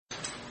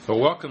So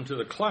welcome to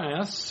the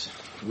class.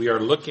 We are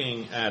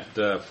looking at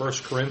 1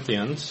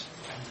 Corinthians,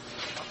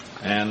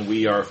 and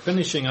we are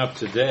finishing up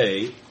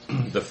today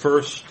the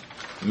first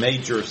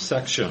major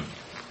section.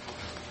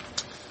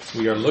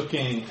 We are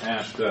looking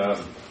at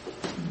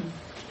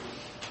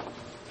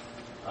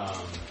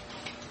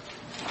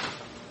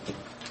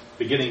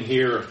beginning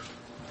here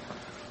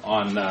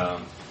on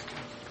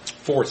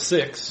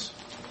 4:6.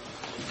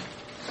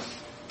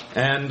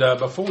 And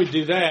before we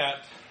do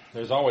that,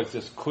 there's always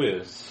this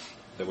quiz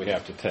that we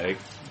have to take.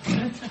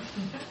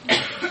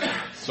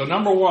 So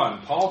number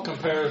one, Paul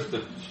compares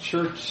the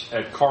church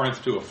at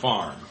Corinth to a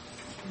farm.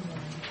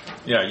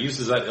 Yeah, he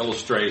uses that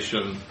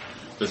illustration.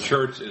 The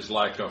church is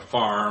like a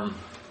farm,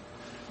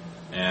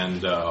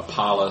 and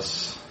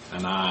Apollos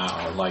and I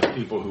are like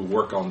people who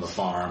work on the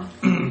farm.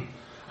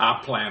 I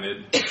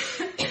planted,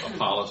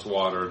 Apollos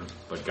watered,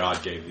 but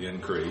God gave the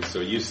increase. So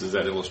he uses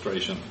that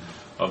illustration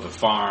of the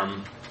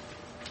farm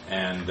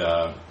and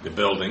the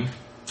building.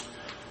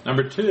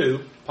 Number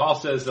two, Paul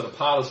says that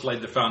Apollos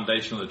laid the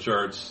foundation of the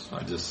church.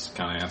 I just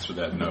kind of answered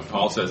that no.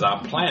 Paul says, I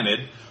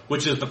planted,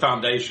 which is the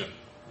foundation.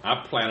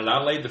 I planted,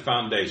 I laid the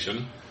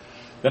foundation.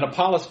 Then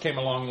Apollos came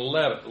along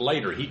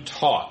later. He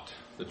taught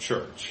the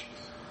church.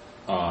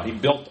 He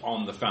built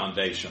on the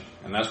foundation.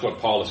 And that's what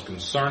Paul is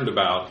concerned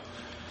about.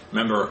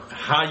 Remember,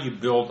 how you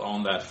build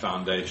on that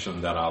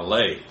foundation that I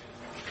laid.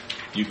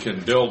 You can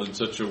build in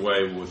such a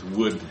way with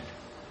wood,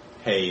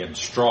 hay, and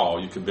straw.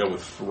 You can build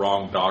with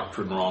wrong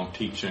doctrine, wrong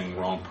teaching,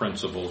 wrong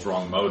principles,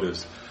 wrong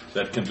motives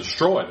that can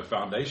destroy the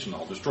foundation,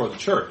 destroy the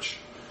church.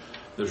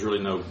 There's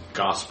really no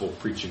gospel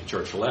preaching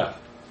church left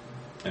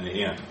in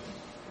the end.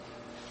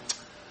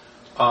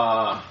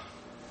 I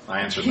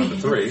answered number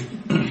three.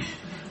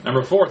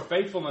 Number four,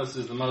 faithfulness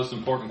is the most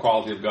important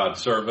quality of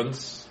God's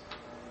servants.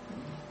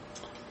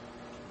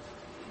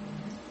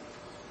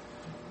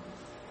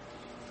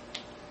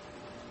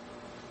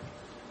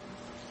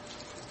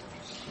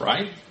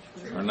 Right?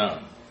 Or no?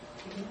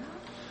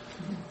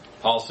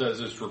 Paul says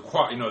it's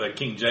required, that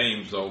King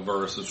James old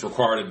verse, it's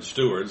required in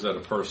stewards that a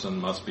person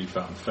must be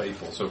found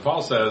faithful. So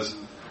Paul says,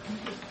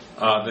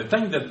 the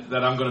thing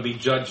that I'm going to be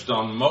judged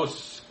on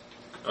most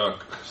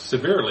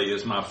severely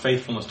is my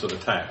faithfulness to the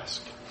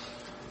task.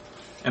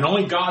 And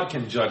only God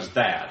can judge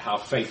that, how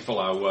faithful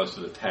I was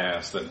to the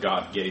task that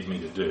God gave me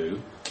to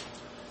do.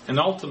 And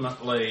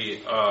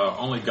ultimately,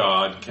 only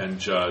God can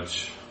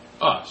judge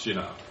us,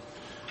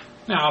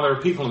 Now, there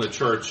are people in the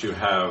church who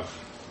have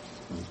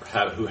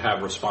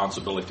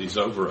responsibilities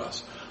over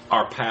us.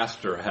 Our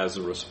pastor has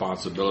a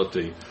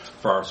responsibility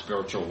for our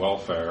spiritual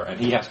welfare,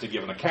 and he has to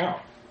give an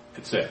account,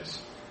 it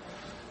says.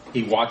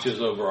 He watches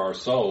over our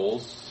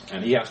souls,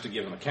 and he has to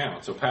give an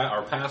account. So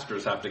our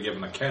pastors have to give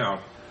an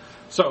account.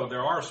 So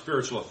there are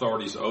spiritual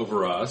authorities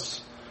over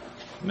us,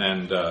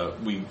 and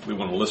we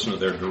want to listen to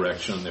their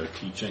direction, their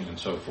teaching, and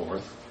so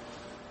forth.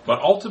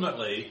 But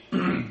ultimately,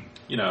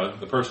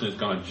 the person who's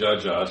going to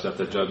judge us at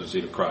the judgment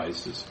seat of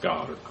Christ is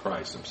God or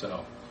Christ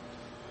himself.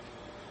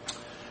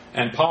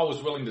 And Paul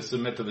was willing to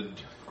submit to the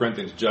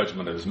Corinthians'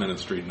 judgment of his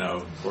ministry. No,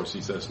 of course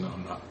he says, no,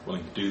 I'm not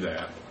willing to do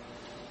that.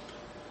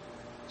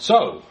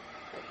 So,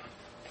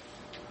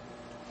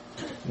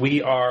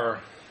 we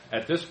are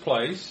at this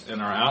place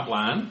in our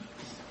outline.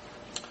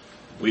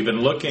 We've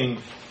been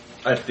looking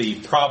at the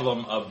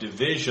problem of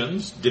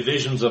divisions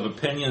of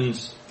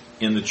opinions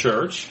in the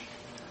church.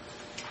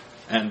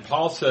 And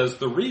Paul says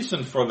the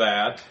reason for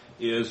that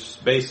is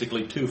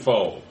basically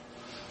twofold.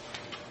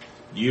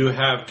 You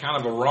have kind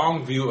of a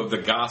wrong view of the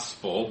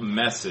gospel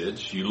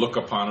message. You look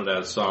upon it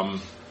as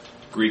some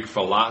Greek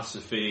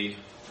philosophy,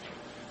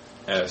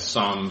 as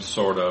some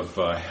sort of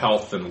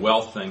health and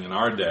wealth thing in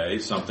our day,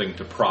 something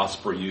to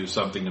prosper you,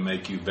 something to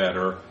make you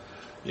better,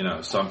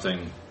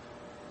 something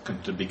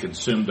to be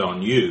consumed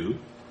on you.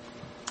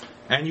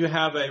 And you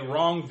have a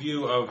wrong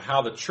view of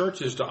how the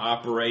church is to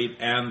operate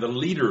and the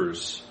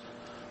leaders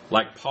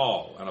like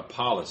Paul and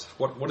Apollos,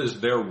 what is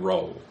their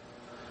role?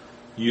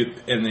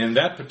 In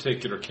that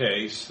particular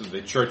case,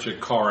 the church at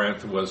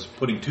Corinth was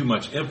putting too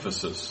much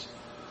emphasis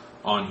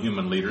on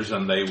human leaders,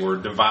 and they were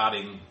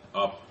dividing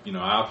up,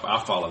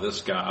 I follow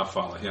this guy, I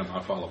follow him,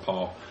 I follow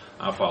Paul,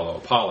 I follow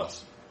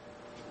Apollos.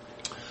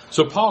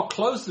 So Paul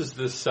closes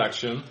this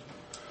section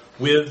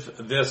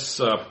with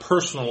this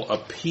personal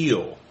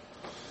appeal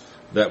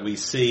that we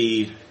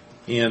see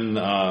in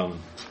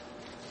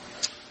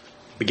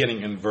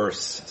beginning in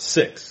verse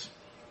 6.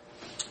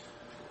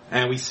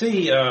 And we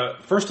see,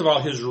 first of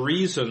all, his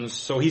reasons.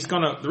 So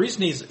the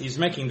reason he's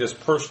making this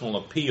personal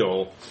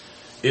appeal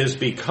is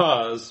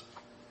because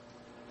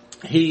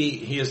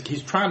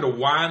he's trying to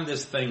wind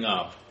this thing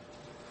up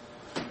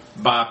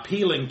by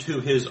appealing to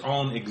his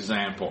own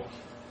example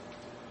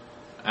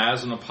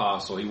as an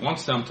apostle. He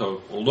wants them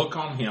to look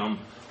on him,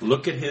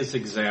 look at his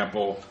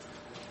example,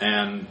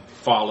 and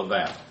follow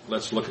that.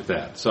 Let's look at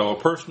that. So a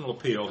personal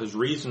appeal, his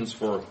reasons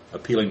for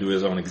appealing to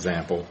his own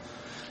example.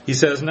 He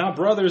says, now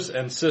brothers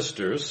and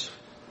sisters,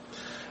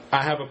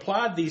 I have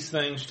applied these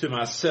things to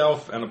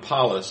myself and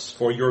Apollos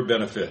for your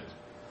benefit,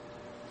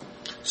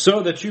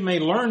 So that you may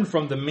learn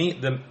from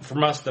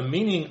us the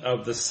meaning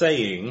of the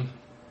saying,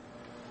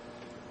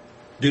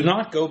 do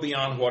not go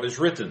beyond what is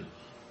written.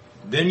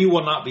 Then you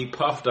will not be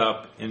puffed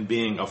up in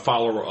being a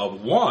follower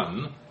of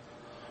one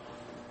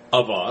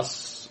of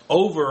us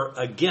over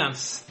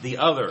against the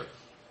other.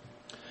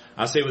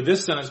 I say with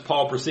this sentence,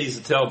 Paul proceeds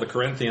to tell the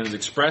Corinthians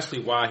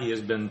expressly why he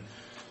has been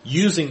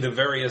using the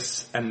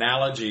various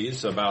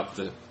analogies about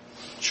the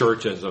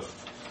church as a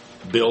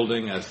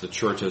building, as the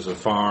church as a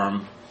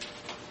farm,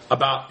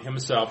 about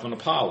himself and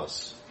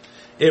Apollos.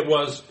 It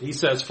was, he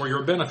says, for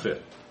your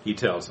benefit, he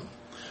tells them,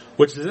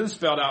 which is then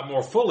spelled out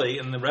more fully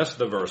in the rest of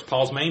the verse.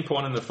 Paul's main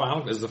point in the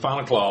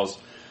final clause.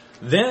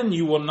 Then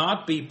you will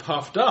not be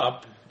puffed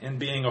up in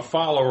being a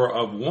follower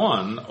of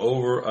one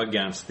over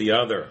against the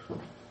other.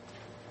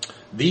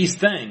 These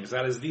things,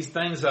 that is, these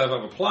things that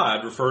I've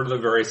applied, refer to the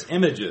various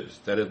images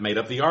that have made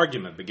up the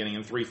argument, beginning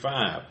in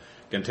 3:5,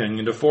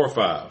 continuing to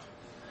 4:5.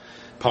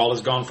 Paul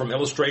has gone from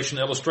illustration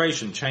to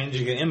illustration,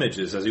 changing the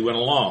images as he went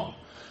along.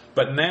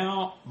 But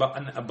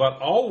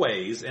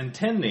always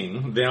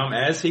intending them,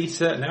 as he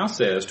now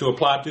says, to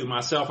apply to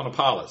myself and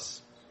Apollos.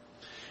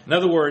 In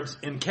other words,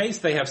 in case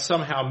they have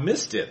somehow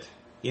missed it,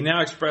 he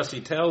now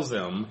expressly tells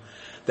them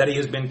that he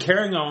has been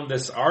carrying on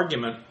this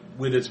argument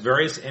with its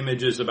various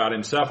images about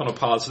himself and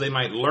Apollos so they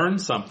might learn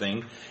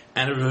something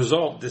and as a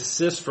result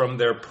desist from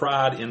their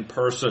pride in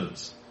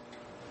persons.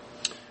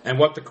 And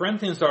what the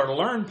Corinthians are to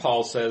learn,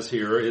 Paul says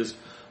here, is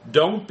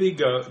don't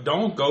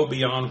go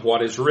beyond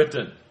what is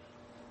written.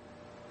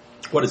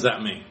 What does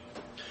that mean?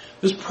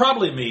 This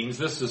probably means,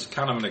 this is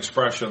kind of an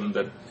expression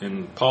that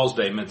in Paul's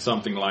day meant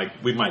something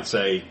like, we might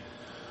say,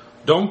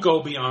 don't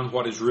go beyond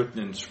what is written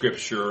in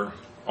Scripture,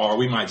 or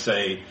we might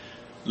say,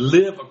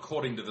 live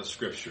according to the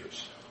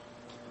Scriptures.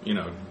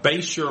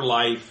 Base your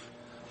life,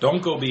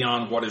 don't go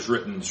beyond what is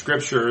written in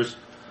Scriptures,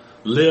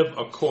 live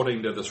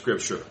according to the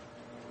Scripture.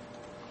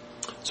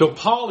 So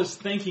Paul is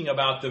thinking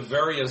about the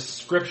various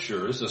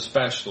Scriptures,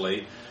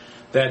 especially,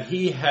 that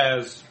he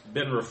has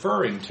been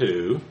referring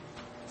to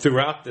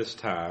throughout this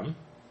time,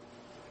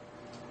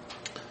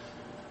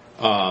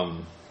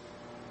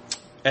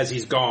 as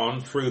he's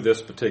gone through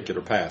this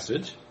particular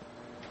passage.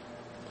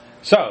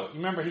 So,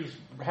 remember he's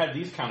had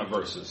these kind of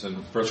verses in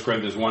 1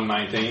 Corinthians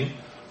 1:19.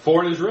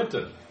 For it is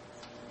written,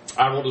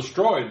 I will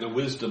destroy the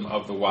wisdom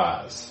of the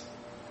wise.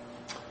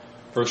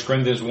 1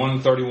 Corinthians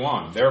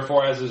 1:31.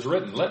 Therefore, as is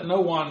written, let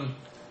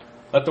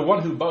the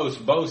one who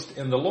boasts boast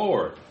in the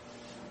Lord.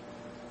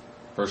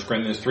 1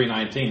 Corinthians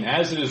 3:19.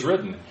 As it is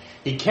written,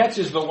 he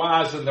catches the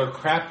wise in their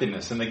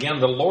craftiness. And again,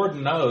 the Lord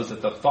knows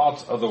that the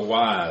thoughts of the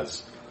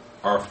wise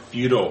are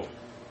futile.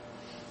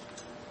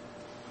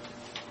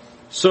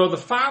 So the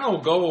final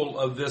goal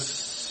of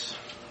this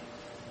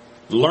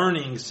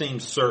learning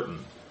seems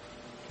certain.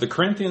 The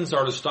Corinthians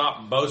are to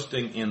stop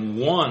boasting in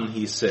one,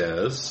 he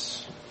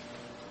says,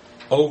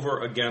 over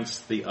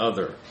against the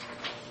other.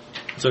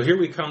 So here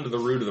we come to the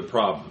root of the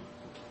problem.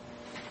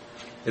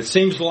 It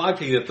seems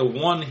likely that the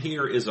one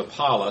here is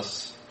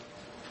Apollos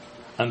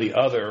and the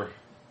other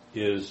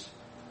is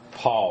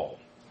Paul.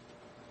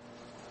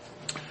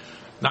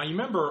 Now, you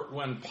remember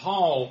when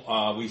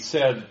Paul, we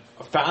said,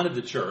 founded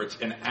the church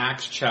in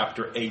Acts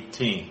chapter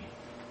 18.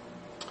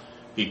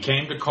 He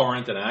came to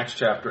Corinth in Acts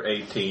chapter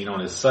 18 on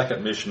his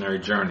second missionary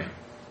journey.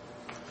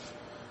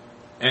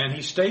 And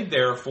he stayed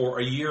there for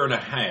a year and a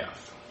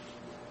half.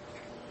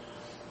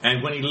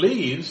 And when he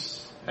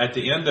leaves, at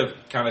the end of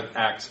kind of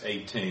Acts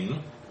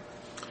 18,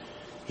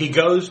 he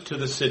goes to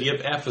the city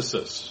of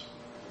Ephesus.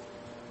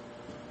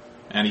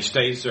 And he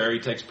stays there. He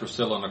takes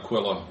Priscilla and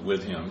Aquila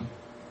with him.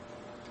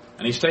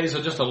 And he stays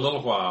there just a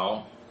little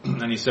while.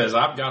 And he says,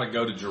 I've got to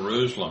go to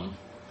Jerusalem.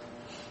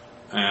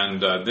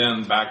 And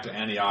then back to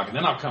Antioch. And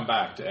then I'll come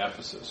back to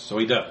Ephesus. So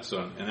he does.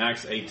 So in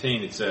Acts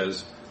 18 it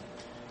says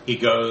he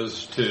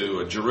goes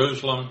to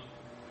Jerusalem.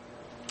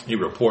 He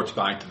reports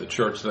back to the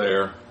church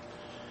there.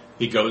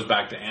 He goes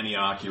back to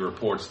Antioch. He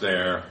reports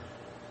there.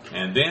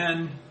 And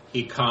then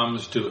he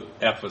comes to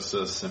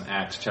Ephesus in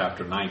Acts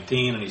chapter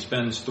 19, and he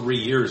spends 3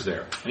 years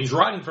there. And he's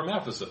writing from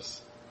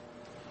Ephesus.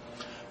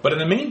 But in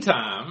the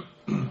meantime,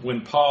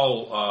 when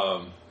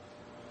Paul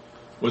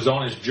was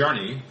on his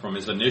journey from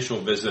his initial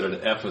visit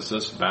at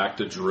Ephesus back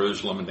to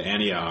Jerusalem and to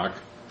Antioch,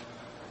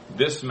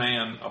 this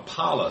man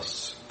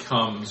Apollos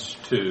comes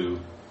to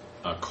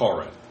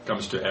Corinth,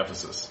 comes to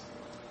Ephesus.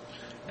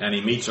 And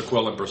he meets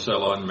Aquila and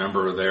Priscilla, and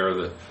remember there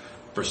the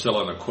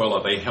Priscilla and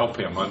Aquila, they help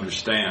him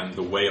understand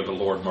the way of the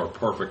Lord more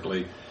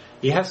perfectly.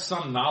 He has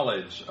some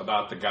knowledge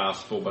about the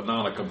gospel, but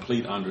not a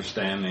complete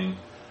understanding,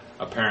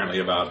 apparently,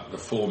 about the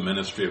full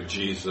ministry of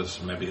Jesus,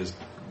 maybe his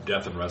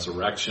death and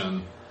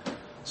resurrection.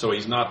 So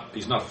he's not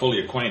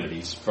fully acquainted.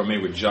 He's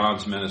familiar with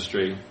John's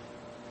ministry.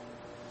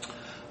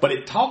 But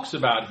it talks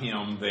about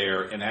him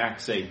there in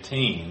Acts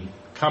 18,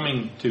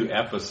 coming to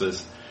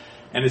Ephesus,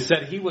 and it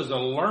said he was a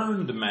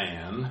learned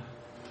man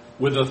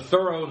with a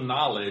thorough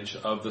knowledge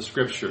of the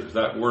Scriptures.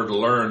 That word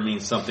learn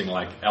means something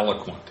like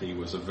eloquent. He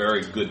was a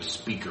very good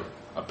speaker,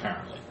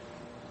 apparently.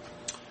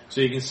 So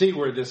you can see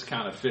where this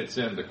kind of fits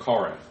into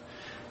Corinth.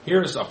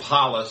 Here's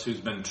Apollos,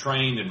 who's been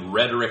trained in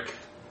rhetoric.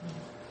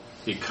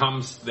 He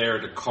comes there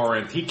to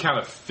Corinth. He kind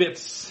of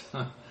fits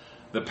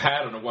the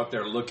pattern of what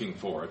they're looking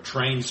for. A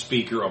trained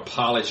speaker, a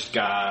polished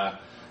guy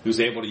who's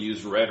able to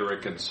use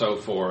rhetoric and so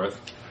forth.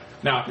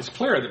 Now, it's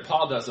clear that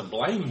Paul doesn't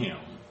blame him.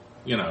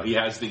 You know, he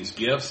has these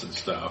gifts and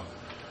stuff.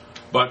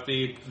 But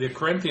the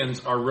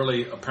Corinthians are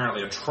really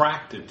apparently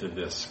attracted to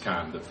this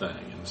kind of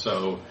thing. And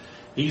so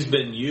he's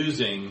been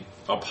using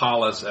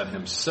Apollos and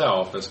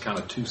himself as kind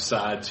of two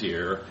sides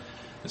here,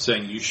 and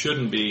saying you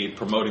shouldn't be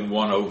promoting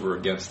one over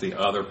against the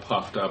other,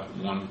 puffed up.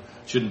 One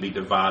shouldn't be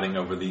dividing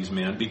over these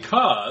men,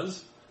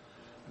 because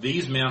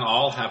these men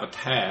all have a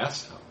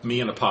task. Me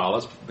and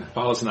Apollos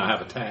and I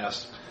have a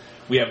task.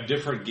 We have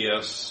different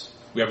gifts.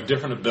 We have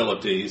different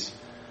abilities.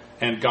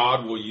 And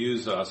God will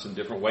use us in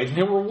different ways. And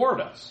He'll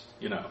reward us,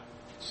 you know.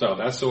 So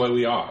that's the way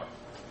we are.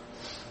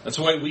 That's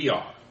the way we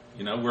are.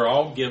 You know, we're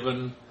all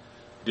given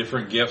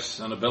different gifts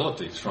and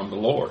abilities from the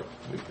Lord.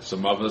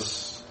 Some of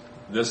us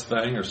this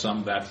thing or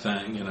some that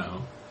thing, you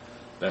know.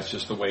 That's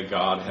just the way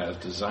God has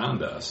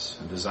designed us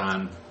and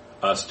designed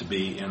us to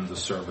be in the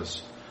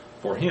service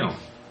for Him.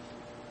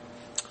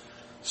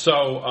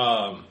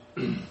 So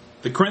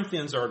the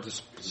Corinthians are to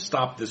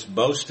stop this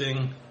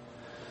boasting.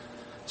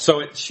 So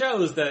it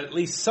shows that at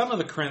least some of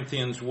the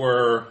Corinthians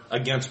were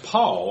against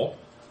Paul.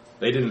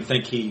 They didn't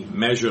think he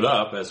measured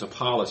up as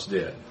Apollos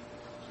did.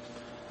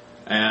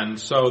 And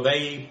so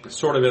they,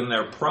 sort of in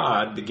their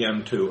pride,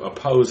 began to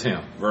oppose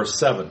him. Verse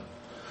 7.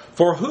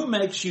 For who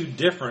makes you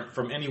different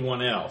from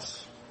anyone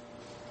else?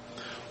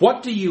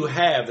 What do you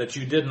have that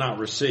you did not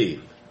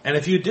receive? And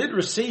if you did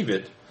receive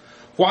it,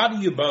 why do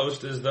you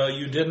boast as though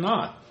you did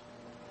not?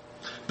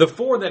 The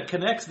 4 that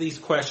connects these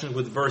questions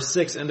with verse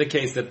 6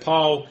 indicates that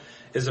Paul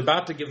is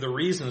about to give the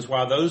reasons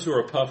why those who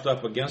are puffed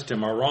up against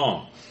him are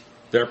wrong.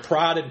 Their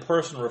pride in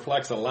person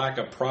reflects a lack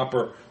of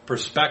proper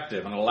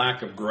perspective and a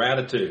lack of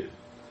gratitude.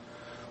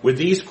 With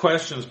these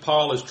questions,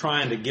 Paul is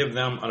trying to give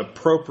them an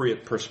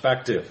appropriate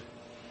perspective.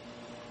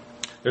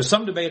 There's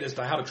some debate as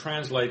to how to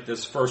translate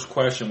this first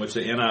question, which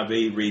the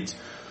NIV reads,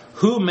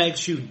 who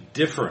makes you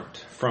different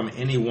from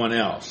anyone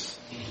else?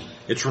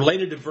 It's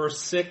related to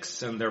verse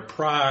 6 and their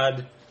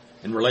pride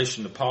in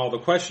relation to Paul. The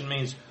question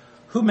means,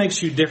 who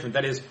makes you different?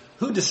 That is,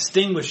 who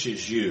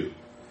distinguishes you?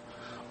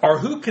 Or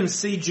who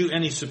concedes you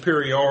any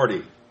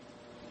superiority?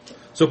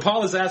 So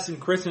Paul is asking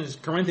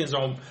Corinthians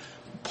on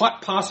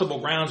what possible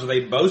grounds are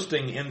they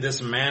boasting in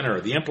this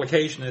manner? The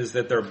implication is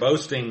that they're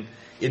boasting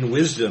in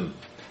wisdom,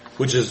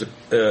 which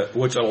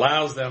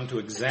allows them to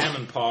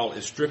examine Paul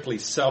as strictly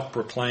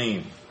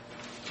self-proclaimed.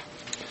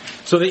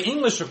 So the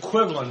English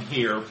equivalent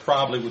here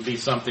probably would be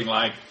something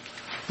like,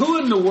 who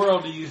in the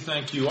world do you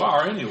think you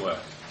are anyway?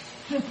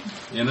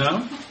 You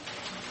know?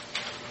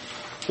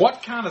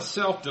 What kind of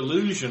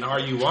self-delusion are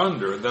you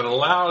under that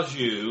allows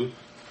you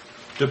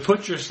to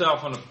put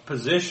yourself in a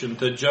position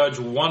to judge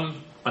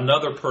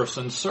another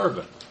person's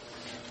servant?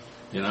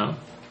 You know?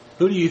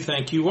 Who do you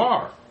think you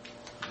are?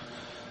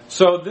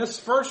 So this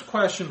first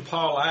question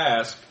Paul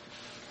asked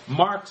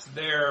marks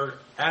their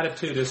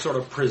attitude as sort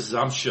of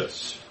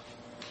presumptuous.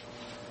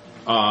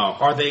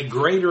 Are they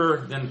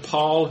greater than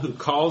Paul, who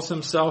calls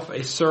himself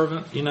a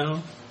servant, you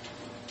know?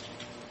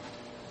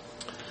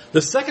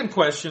 The second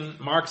question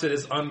marks it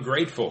as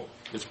ungrateful.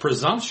 It's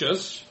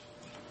presumptuous.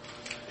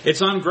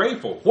 It's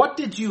ungrateful. What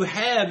did you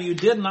have you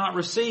did not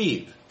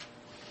receive?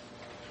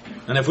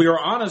 And if we are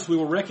honest, we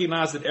will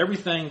recognize that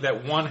everything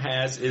that one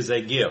has is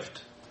a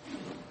gift.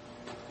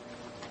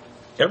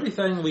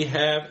 Everything we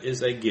have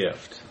is a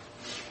gift.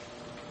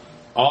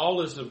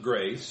 All is of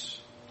grace.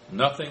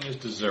 Nothing is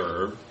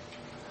deserved.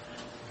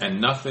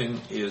 And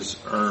nothing is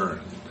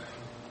earned.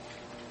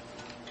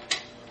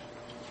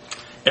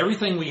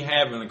 Everything we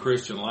have in the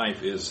Christian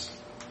life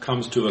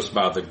comes to us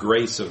by the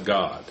grace of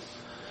God.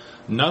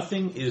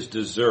 Nothing is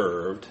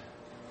deserved.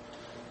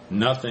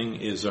 Nothing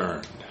is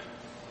earned.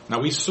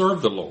 Now, we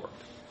serve the Lord.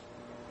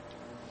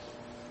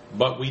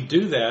 But we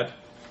do that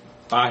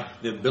by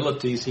the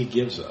abilities He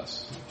gives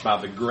us, by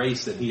the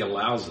grace that He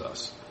allows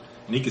us.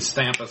 And He could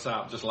stamp us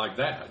out just like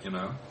that, you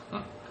know.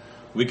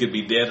 We could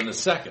be dead in a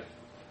second.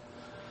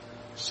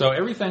 So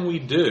everything we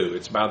do,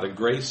 it's by the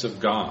grace of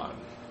God.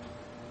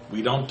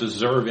 We don't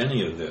deserve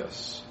any of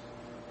this.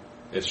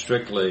 It's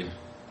strictly...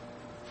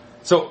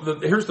 So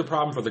here's the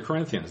problem for the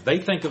Corinthians. They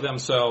think of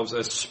themselves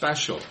as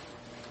special,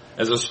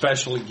 as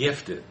especially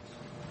gifted.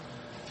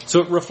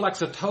 So it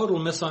reflects a total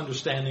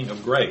misunderstanding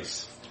of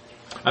grace.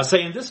 I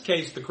say in this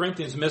case, the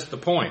Corinthians missed the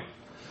point.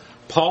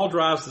 Paul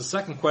drives the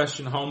second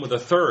question home with a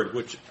third,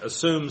 which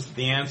assumes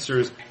the answer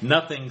is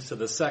nothing to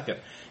the second.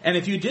 And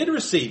if you did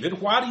receive it,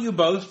 why do you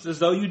boast as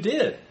though you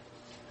did?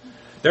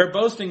 Their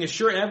boasting is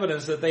sure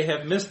evidence that they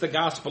have missed the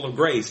gospel of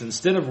grace.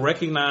 Instead of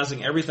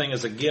recognizing everything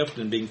as a gift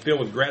and being filled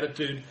with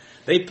gratitude,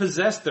 they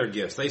possessed their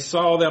gifts. They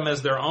saw them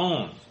as their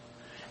own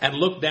and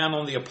looked down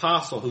on the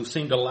apostle who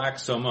seemed to lack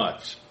so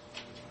much.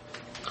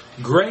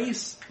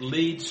 Grace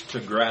leads to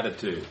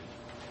gratitude.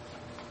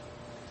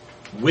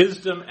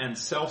 Wisdom and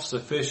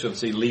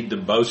self-sufficiency lead to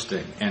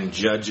boasting and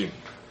judging.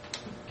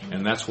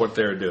 And that's what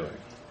they're doing.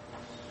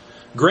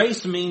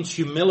 Grace means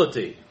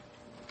humility.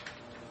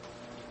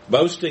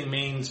 Boasting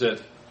means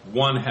that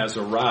one has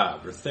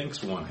arrived or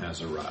thinks one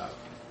has arrived.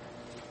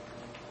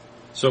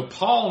 So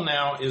Paul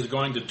now is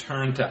going to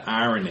turn to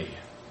irony,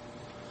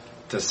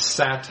 to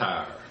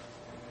satire,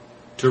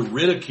 to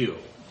ridicule,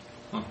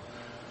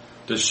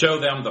 to show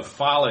them the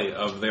folly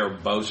of their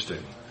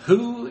boasting.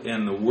 Who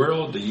in the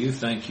world do you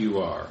think you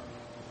are?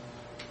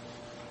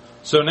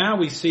 So now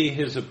we see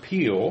his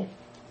appeal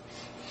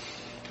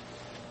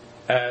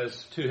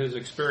as to his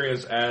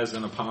experience as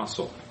an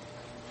apostle.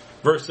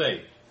 Verse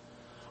 8.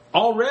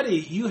 Already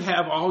you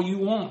have all you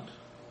want.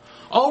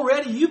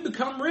 Already you've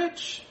become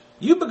rich.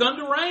 You've begun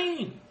to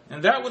reign,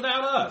 and that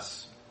without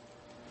us.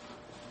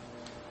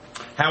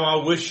 How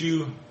I wish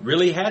you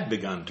really had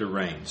begun to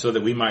reign, so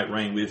that we might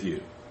reign with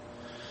you.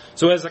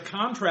 So as a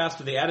contrast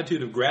to the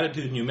attitude of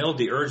gratitude and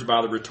humility urged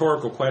by the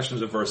rhetorical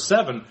questions of verse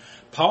 7,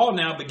 Paul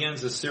now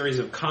begins a series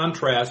of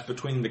contrasts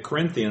between the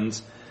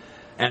Corinthians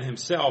and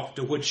himself,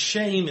 to which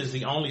shame is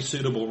the only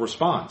suitable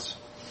response.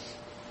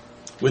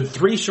 With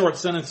 3 short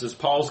sentences,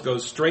 Paul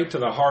goes straight to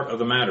the heart of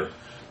the matter.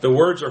 The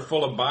words are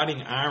full of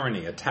biting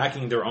irony,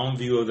 attacking their own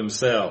view of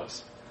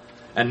themselves.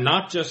 And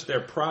not just their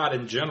pride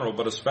in general,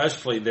 but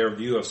especially their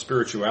view of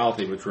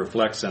spirituality, which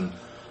reflects an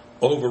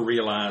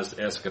over-realized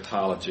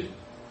eschatology.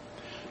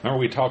 Remember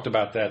we talked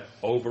about that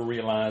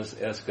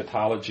over-realized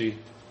eschatology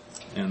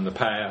in the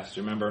past,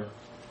 you remember?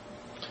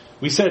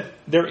 We said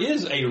there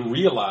is a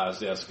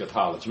realized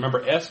eschatology.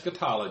 Remember,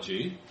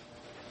 eschatology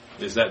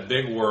is that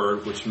big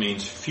word which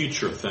means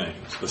future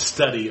things, the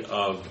study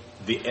of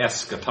the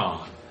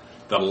eschaton,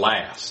 the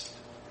last,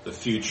 the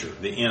future,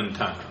 the end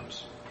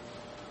times.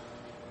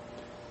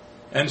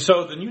 And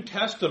so the New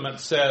Testament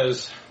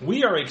says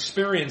we are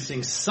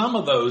experiencing some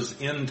of those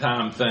end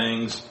time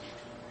things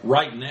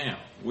right now.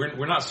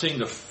 We're not seeing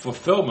the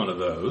fulfillment of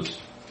those.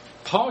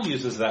 Paul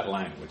uses that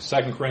language,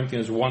 2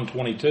 Corinthians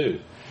 1:22.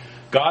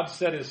 God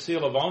set his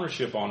seal of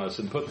ownership on us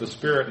and put the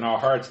Spirit in our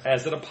hearts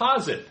as a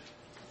deposit,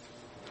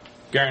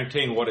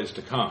 guaranteeing what is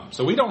to come.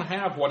 So we don't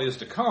have what is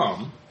to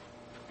come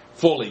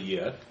fully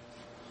yet,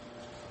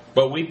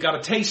 but we've got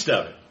a taste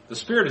of it. The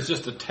Spirit is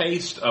just a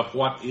taste of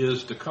what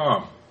is to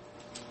come.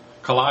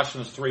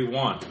 Colossians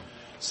 3:1.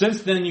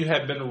 Since then you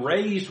have been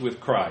raised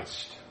with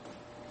Christ.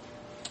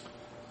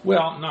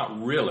 Well,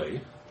 not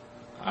really.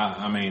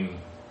 I mean,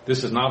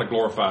 this is not a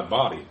glorified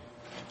body.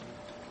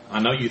 I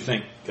know you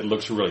think it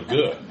looks really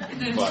good,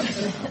 but,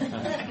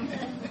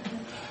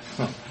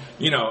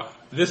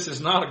 this is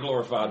not a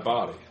glorified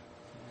body.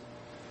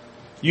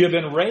 You have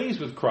been raised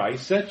with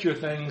Christ. Set your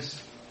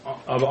things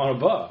on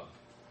above.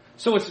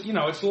 So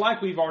it's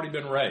like we've already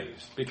been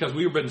raised because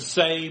we've been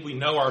saved. We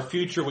know our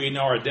future. We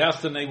know our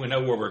destiny. We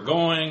know where we're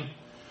going.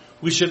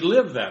 We should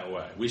live that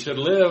way. We should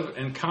live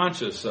in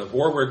conscious of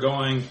where we're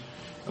going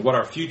and what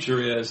our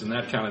future is and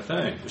that kind of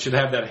thing. We should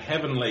have that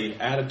heavenly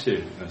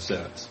attitude in a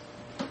sense.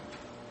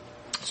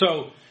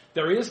 So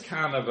there is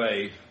kind of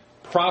a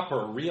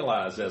proper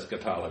realized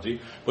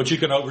eschatology, but you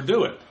can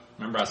overdo it.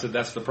 Remember I said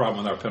that's the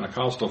problem with our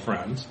Pentecostal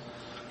friends.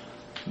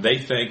 They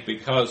think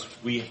because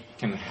we're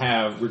going to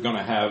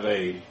have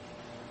a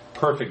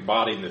perfect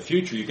body in the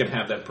future, you can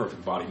have that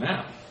perfect body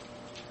now.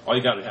 All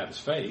you got to have is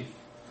faith,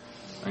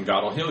 and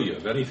God will heal you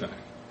of anything.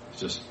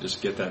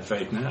 Just get that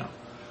faith now.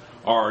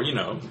 Or,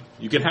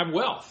 you can have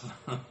wealth.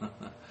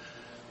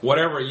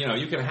 Whatever,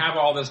 you can have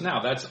all this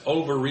now. That's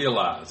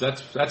over-realized.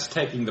 That's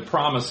taking the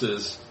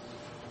promises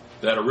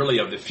that are really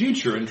of the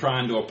future and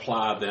trying to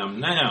apply them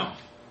now.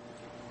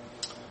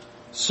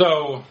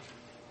 So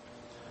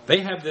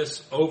they have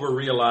this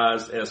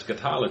over-realized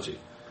eschatology.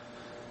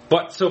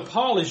 So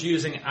Paul is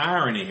using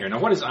irony here. Now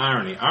what is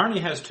irony? Irony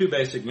has 2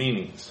 basic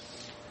meanings.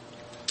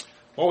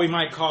 What we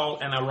might call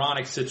an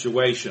ironic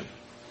situation.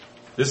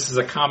 This is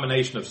a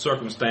combination of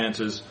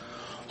circumstances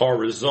or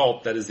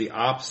result that is the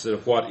opposite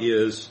of what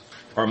is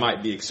or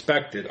might be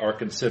expected or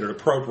considered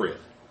appropriate.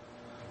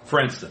 For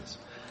instance,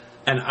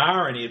 an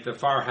irony if the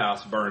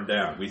firehouse burned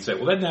down. We'd say,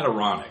 well, isn't that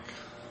ironic?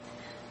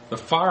 The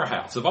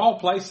firehouse, of all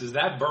places,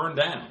 that burned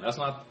down. That's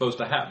not supposed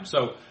to happen.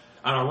 So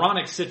an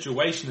ironic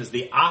situation is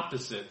the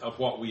opposite of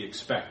what we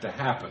expect to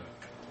happen.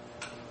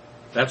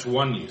 That's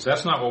one use.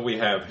 That's not what we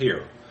have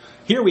here.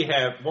 Here we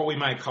have what we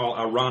might call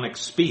ironic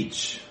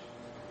speech,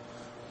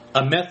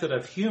 a method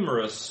of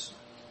humorous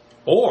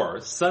or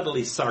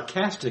subtly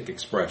sarcastic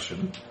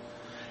expression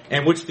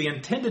in which the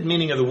intended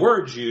meaning of the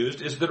words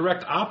used is the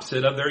direct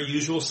opposite of their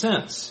usual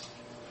sense.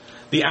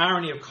 The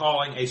irony of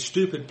calling a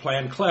stupid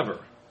plan clever.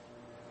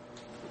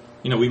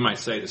 We might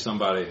say to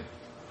somebody,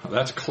 oh,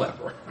 that's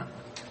clever.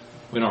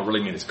 We don't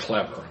really mean it's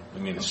clever.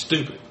 We mean it's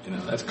stupid.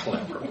 That's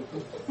clever.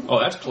 Oh,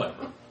 that's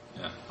clever.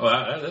 Yeah.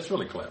 Oh, that's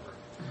really clever.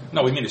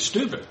 No, we mean it's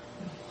stupid.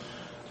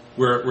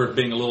 We're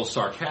being a little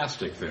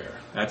sarcastic there.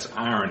 That's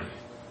irony.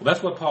 Well,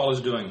 that's what Paul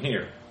is doing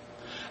here.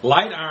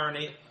 Light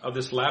irony of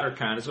this latter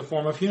kind is a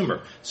form of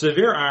humor.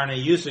 Severe irony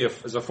usually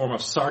is a form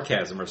of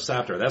sarcasm or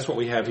satire. That's what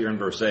we have here in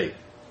verse 8,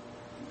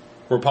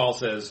 where Paul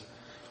says,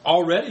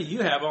 already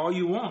you have all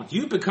you want.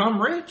 You've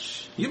become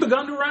rich. You've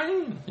begun to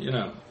reign,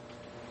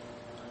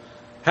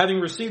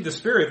 Having received the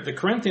Spirit, the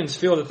Corinthians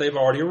feel that they've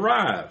already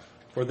arrived.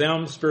 For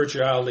them,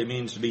 spirituality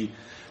means to be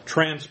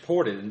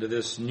transported into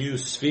this new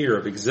sphere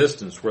of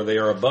existence where they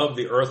are above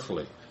the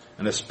earthly,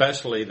 and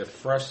especially the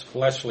fresh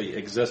fleshly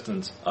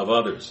existence of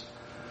others.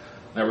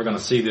 Now we're going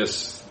to see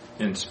this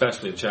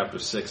especially in chapter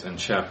 6 and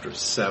chapter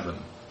 7.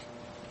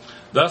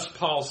 Thus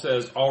Paul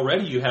says,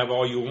 already you have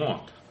all you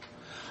want.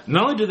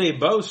 Not only do they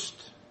boast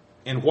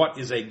in what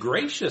is a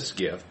gracious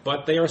gift,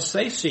 but they are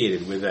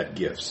satiated with that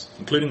gift,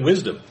 including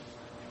wisdom.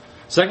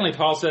 Secondly,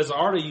 Paul says,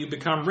 already you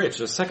become rich,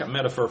 a second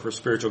metaphor for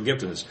spiritual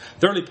giftedness.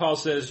 Thirdly, Paul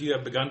says, you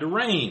have begun to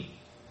reign.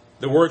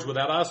 The words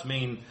without us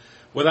mean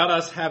without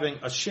us having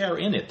a share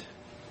in it.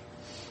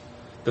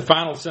 The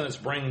final sentence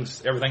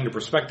brings everything to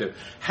perspective.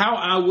 How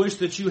I wish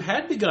that you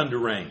had begun to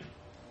reign.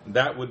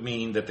 That would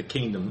mean that the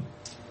kingdom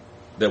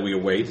that we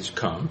await has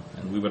come,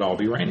 and we would all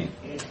be reigning.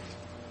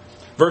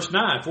 Verse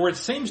 9, for it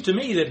seems to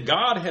me that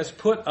God has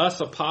put us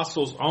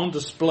apostles on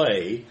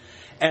display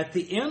at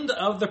the end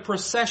of the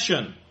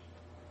procession,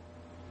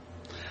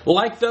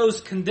 like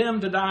those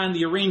condemned to die in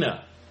the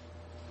arena.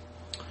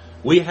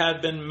 We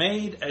have been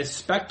made a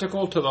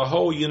spectacle to the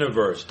whole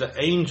universe, to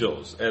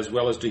angels as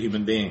well as to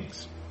human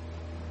beings.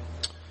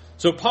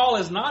 So Paul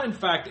has not in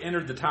fact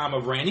entered the time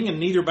of reigning, and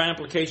neither by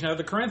implication have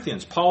the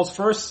Corinthians. Paul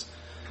first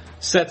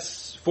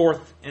sets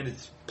forth in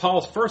its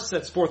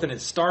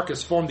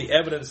starkest form the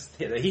evidence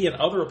that he and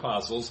other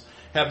apostles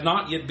have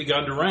not yet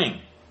begun to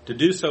reign. To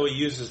do so, he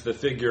uses the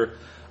figure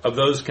of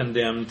those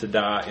condemned to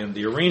die in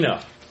the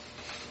arena.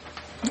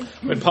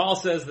 When Paul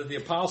says that the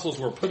apostles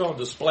were put on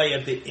display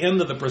at the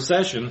end of the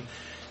procession,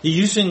 he's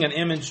using an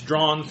image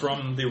drawn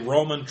from the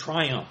Roman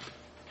triumph,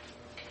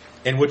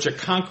 in which a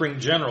conquering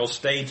general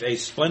staged a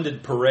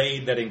splendid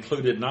parade that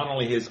included not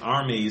only his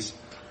armies,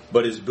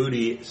 but his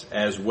booty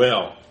as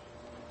well.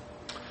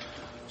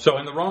 So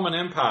in the Roman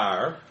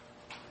Empire,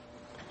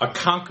 a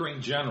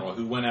conquering general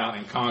who went out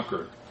and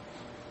conquered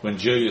when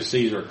Julius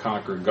Caesar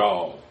conquered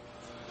Gaul.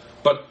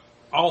 But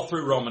all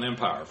through Roman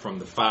Empire, from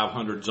the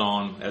 500s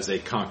on, as they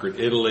conquered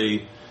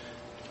Italy,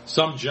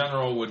 some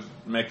general would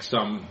make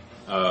some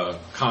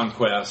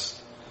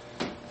conquest,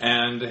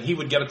 and he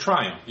would get a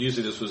triumph.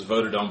 Usually this was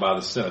voted on by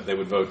the Senate. They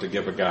would vote to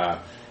give a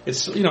guy.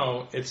 It's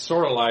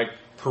sort of like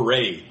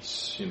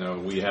parades.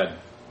 They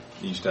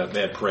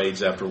had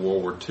parades after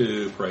World War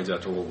II, parades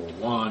after World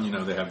War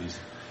I. They have these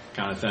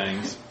kind of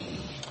things.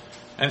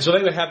 And so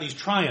they would have these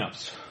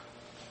triumphs.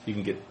 You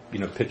can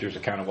get, pictures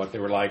of kind of what they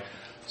were like.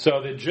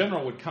 So the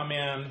general would come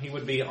in. He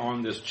would be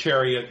on this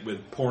chariot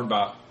pulled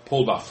by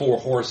 4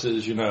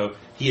 horses.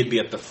 He'd be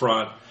at the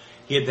front.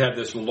 He'd have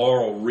this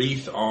laurel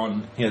wreath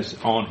on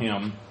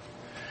him.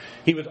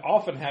 He would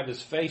often have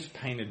his face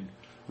painted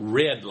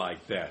red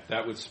like that.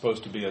 That was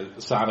supposed to be a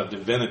sign of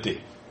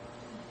divinity.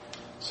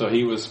 So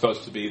he was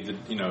supposed to be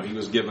he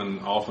was given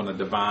often a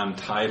divine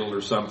title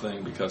or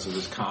something because of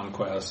his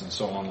conquest and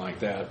so on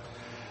like that.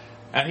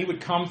 And he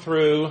would come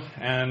through,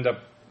 and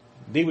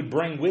he would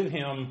bring with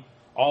him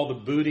all the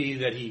booty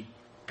that he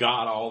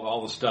got,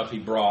 all the stuff he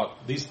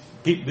brought. This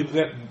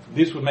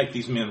would make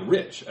these men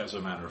rich, as a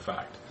matter of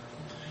fact.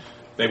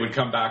 They would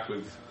come back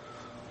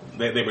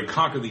they would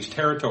conquer these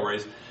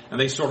territories, and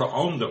they sort of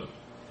owned them.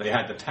 They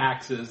had the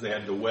taxes, they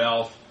had the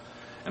wealth,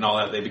 and all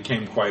that. They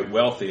became quite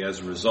wealthy as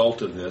a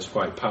result of this,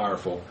 quite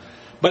powerful.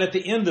 But at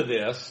the end of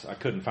this, I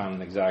couldn't find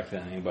an exact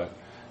thing, but,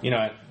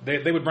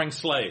 they would bring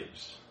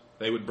slaves.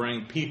 They would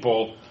bring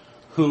people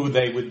who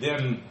they would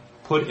then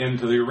put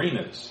into the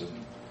arenas,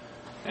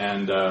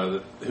 and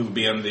who would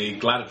be in the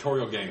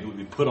gladiatorial game, who would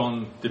be put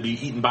on to be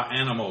eaten by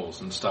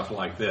animals and stuff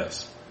like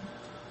this.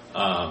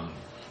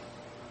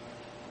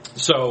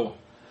 So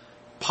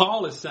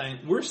Paul is saying,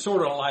 we're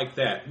sort of like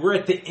that. We're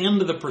at the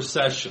end of the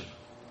procession.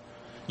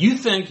 You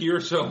think you're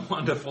so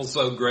wonderful,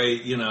 so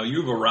great,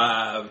 you've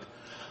arrived.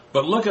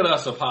 But look at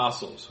us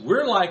apostles.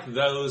 We're like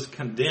those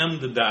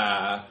condemned to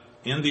die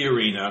in the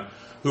arena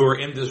who are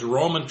in this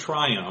Roman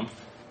triumph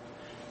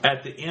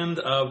at the end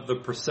of the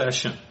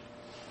procession.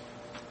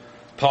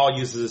 Paul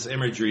uses this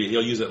imagery.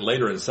 He'll use it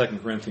later in 2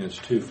 Corinthians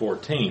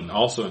 2:14,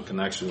 also in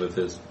connection with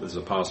his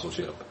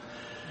apostleship.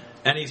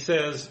 And he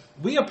says,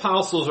 we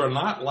apostles are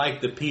not like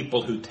the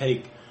people who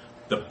take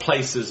the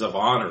places of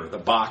honor, the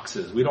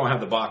boxes. We don't have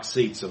the box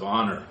seats of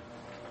honor.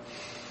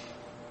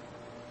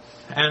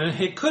 And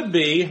it could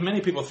be,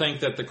 many people think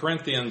that the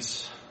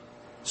Corinthians'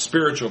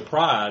 spiritual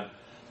pride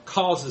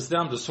causes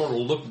them to sort of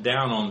look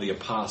down on the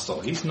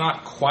apostle. He's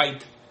not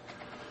quite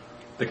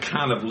the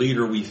kind of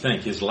leader we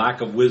think. His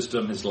lack of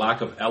wisdom, his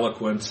lack of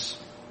eloquence.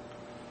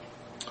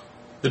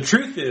 The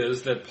truth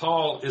is that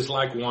Paul is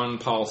like one,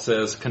 Paul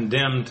says,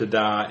 condemned to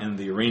die in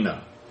the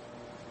arena.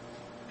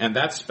 And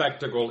that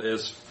spectacle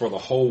is for the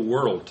whole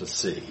world to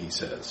see, he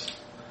says.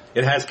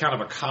 It has kind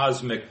of a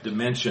cosmic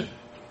dimension.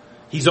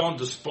 He's on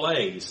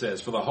display, he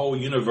says, for the whole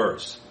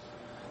universe.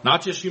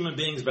 Not just human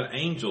beings, but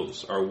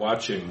angels are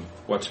watching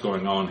what's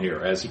going on here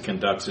as he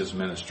conducts his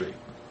ministry.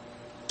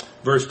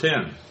 Verse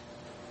 10.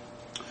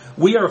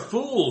 We are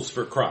fools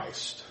for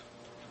Christ,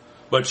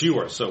 but you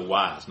are so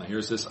wise. Now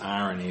here's this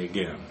irony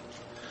again.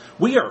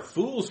 We are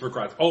fools for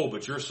Christ. Oh,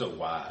 but you're so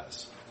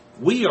wise.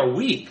 We are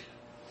weak,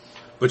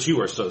 but you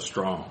are so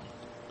strong.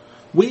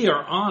 We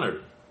are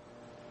honored.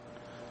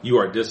 You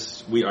are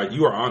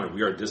honored.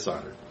 We are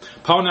dishonored.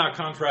 Paul now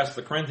contrasts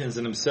the Corinthians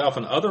and himself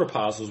and other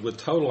apostles with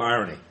total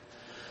irony.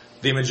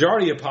 The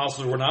majority of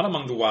apostles were not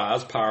among the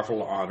wise,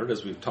 powerful, or honored,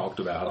 as we've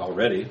talked about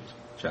already,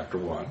 chapter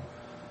 1.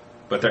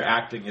 But they're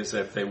acting as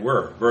if they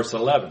were. Verse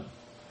 11.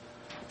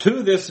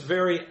 To this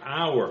very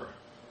hour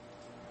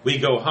we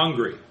go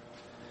hungry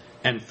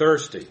and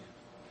thirsty.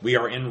 We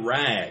are in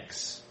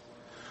rags.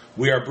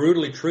 We are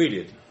brutally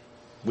treated.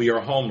 We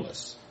are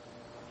homeless.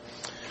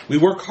 We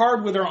work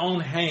hard with our own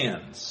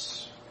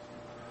hands.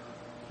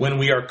 When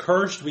we are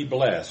cursed, we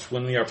bless.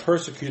 When we are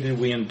persecuted,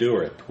 we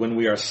endure it. When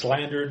we are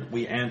slandered,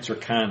 we answer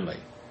kindly.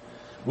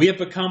 We have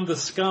become the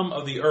scum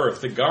of the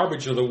earth, the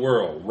garbage of the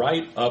world,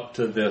 right up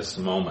to this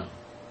moment.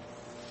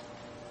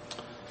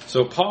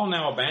 So Paul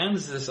now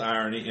abandons this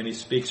irony and he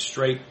speaks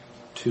straight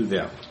to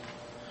them.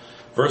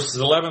 Verses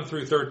 11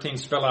 through 13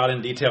 spell out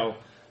in detail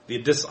the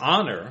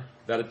dishonor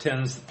that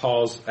attends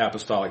Paul's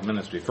apostolic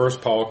ministry.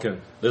 First,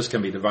 this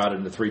can be divided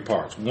into 3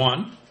 parts.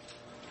 1,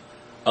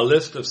 a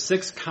list of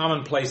 6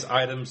 commonplace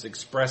items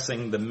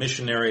expressing the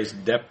missionaries'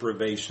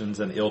 deprivations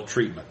and ill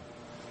treatment.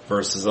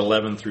 Verses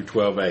 11 through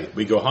 12a.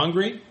 We go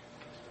hungry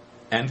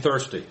and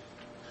thirsty.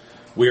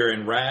 We are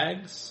in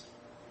rags.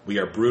 We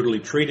are brutally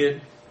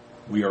treated.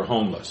 We are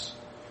homeless.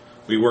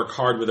 We work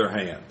hard with our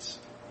hands.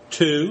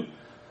 2,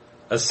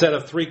 a set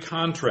of 3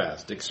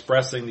 contrasts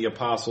expressing the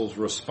apostles'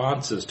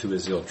 responses to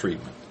his ill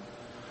treatment.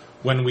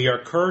 When we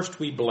are cursed,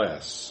 we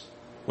bless.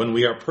 When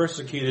we are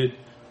persecuted,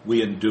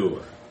 we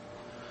endure.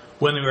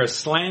 When we are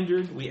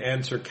slandered, we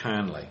answer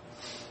kindly.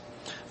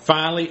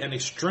 Finally, an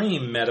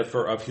extreme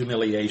metaphor of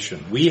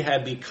humiliation. We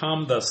have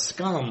become the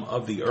scum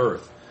of the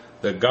earth,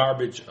 the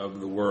garbage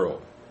of the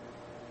world.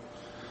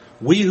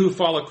 We who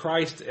follow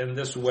Christ in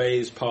this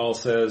ways, Paul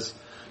says,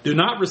 do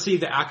not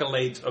receive the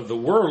accolades of the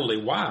worldly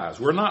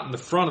wise. We're not in the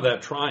front of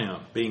that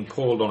triumph being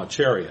pulled on a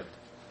chariot.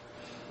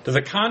 To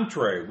the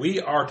contrary, we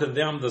are to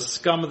them the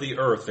scum of the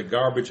earth, the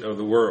garbage of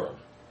the world.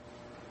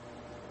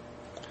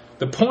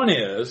 The point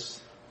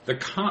is, the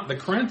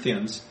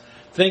Corinthians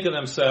think of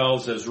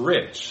themselves as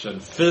rich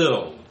and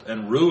filled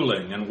and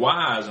ruling and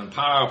wise and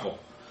powerful.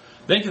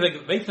 They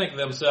think of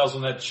themselves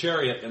in that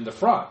chariot in the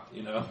front,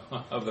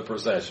 of the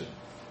procession.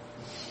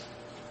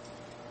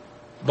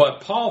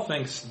 But Paul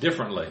thinks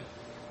differently.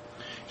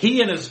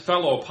 He and his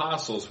fellow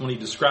apostles, when he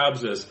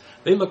describes this,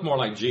 they look more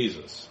like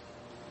Jesus.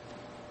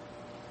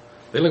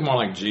 They look more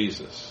like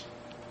Jesus.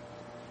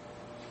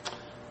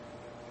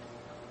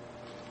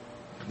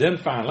 Then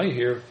finally,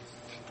 here,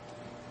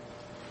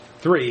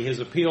 3, his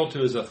appeal to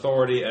his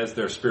authority as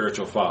their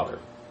spiritual father.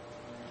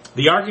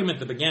 The argument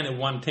that began in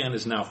 1:10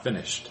 is now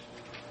finished.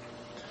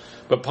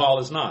 But Paul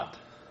is not.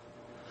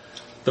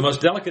 The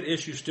most delicate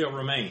issue still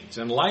remains.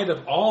 In light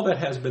of all that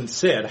has been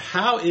said,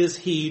 how is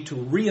he to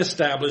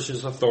reestablish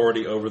his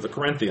authority over the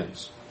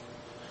Corinthians?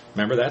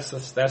 Remember, that's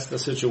the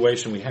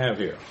situation we have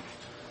here.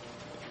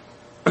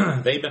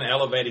 They've been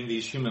elevating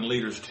these human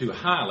leaders too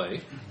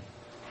highly,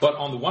 but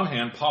on the one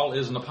hand, Paul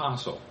is an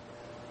apostle.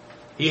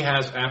 He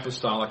has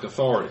apostolic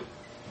authority.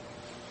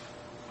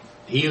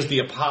 He is the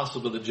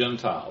apostle to the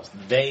Gentiles.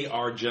 They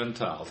are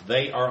Gentiles.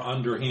 They are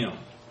under him.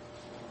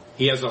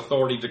 He has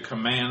authority to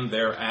command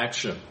their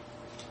action.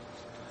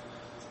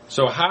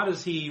 So how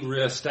does he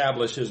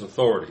reestablish his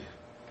authority?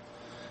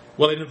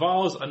 Well, it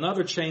involves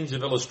another change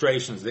of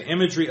illustrations. The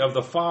imagery of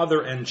the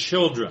father and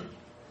children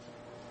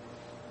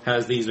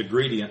has these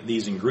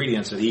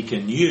ingredients that he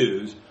can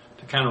use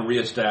to kind of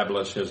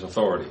reestablish his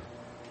authority.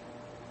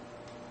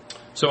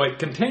 So it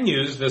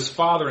continues, this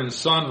father and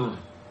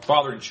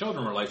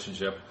children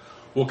relationship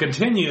will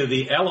continue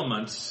the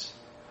elements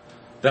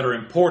that are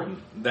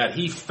important, that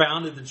he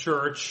founded the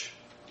church,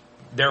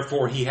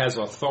 therefore he has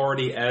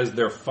authority as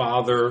their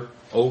father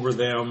over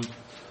them.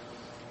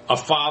 A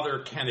father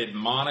can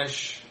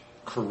admonish,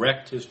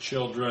 correct his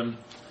children.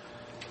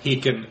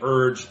 He can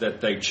urge that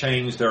they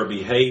change their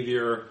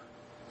behavior.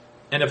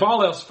 And if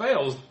all else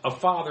fails, a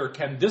father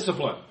can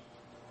discipline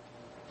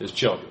his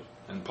children.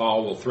 And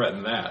Paul will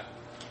threaten that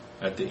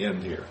at the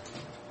end here.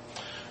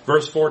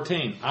 Verse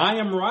 14, I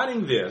am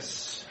writing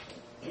this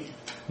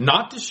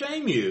not to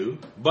shame you,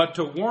 but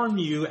to warn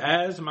you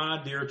as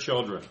my dear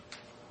children.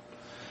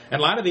 In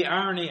light of the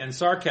irony and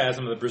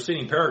sarcasm of the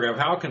preceding paragraph,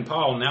 how can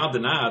Paul now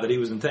deny that he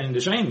was intending to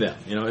shame them?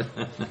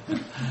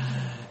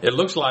 It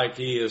looks like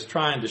he is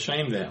trying to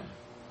shame them.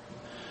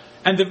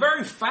 And the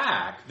very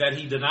fact that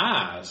he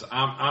denies,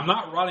 I'm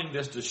not writing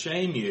this to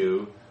shame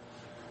you,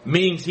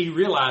 means he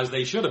realized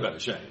they should have been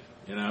ashamed.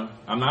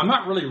 I'm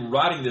not really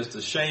writing this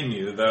to shame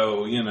you,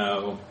 though,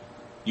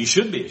 you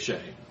should be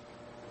ashamed.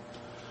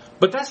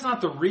 But that's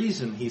not the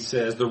reason, he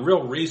says, the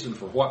real reason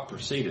for what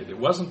preceded. It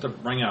wasn't to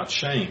bring out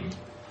shame.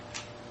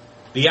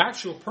 The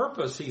actual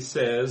purpose, he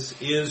says,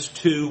 is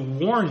to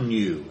warn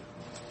you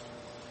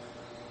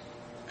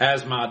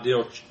as my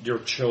dear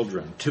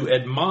children, to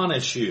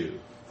admonish you.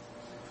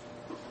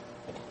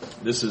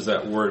 This is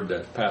that word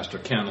that Pastor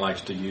Ken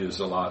likes to use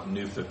a lot,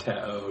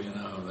 nutheteo,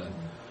 the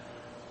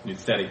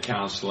nouthetic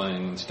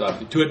counseling and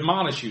stuff, to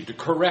admonish you, to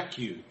correct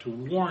you, to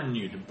warn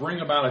you, to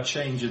bring about a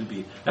change in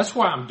behavior. That's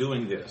why I'm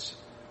doing this.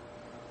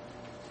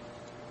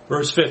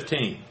 Verse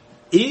 15.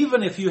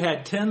 Even if you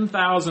had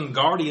 10,000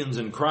 guardians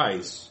in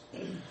Christ,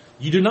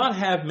 you do not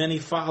have many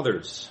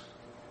fathers.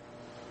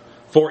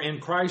 For in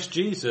Christ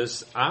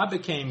Jesus, I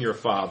became your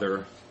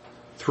father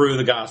through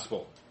the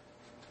gospel.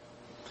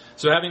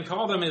 So having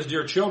called them his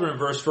dear children,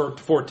 verse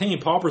 14,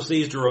 Paul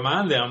proceeds to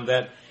remind them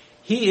that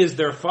he is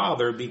their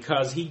father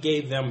because he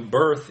gave them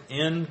birth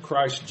in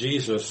Christ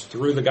Jesus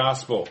through the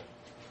gospel.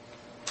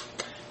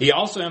 He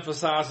also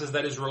emphasizes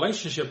that his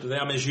relationship to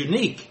them is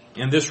unique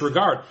in this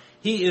regard.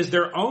 He is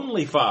their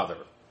only father.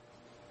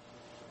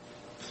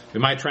 We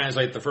might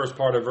translate the first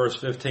part of verse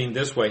 15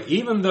 this way.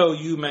 Even though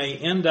you may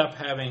end up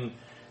having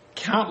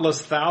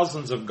countless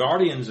thousands of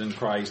guardians in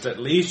Christ, at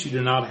least you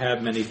do not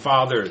have many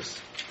fathers.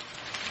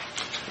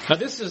 Now,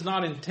 this is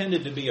not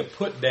intended to be a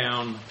put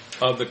down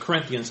of the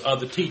Corinthians, of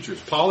the teachers.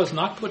 Paul has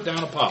not put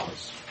down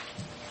Apollos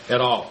at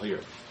all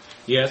here.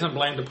 He hasn't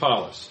blamed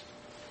Apollos.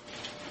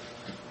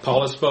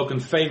 Paul has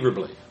spoken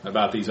favorably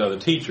about these other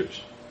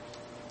teachers.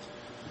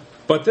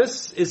 But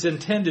this is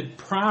intended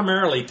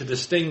primarily to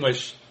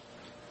distinguish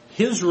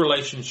his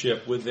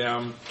relationship with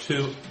them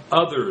to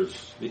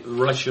others, the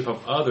relationship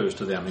of others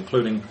to them,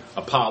 including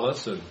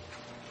Apollos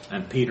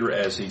and Peter,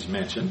 as he's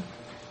mentioned.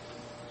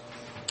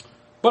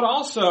 But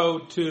also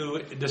to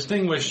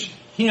distinguish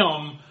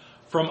him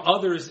from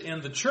others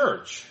in the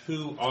church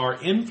who are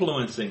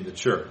influencing the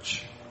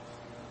church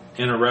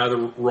in a rather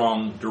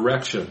wrong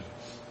direction.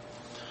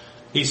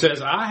 He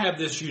says, I have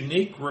this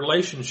unique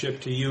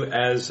relationship to you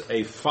as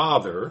a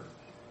father.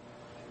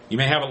 You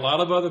may have a lot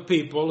of other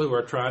people who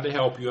are trying to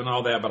help you and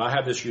all that, but I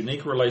have this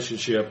unique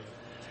relationship,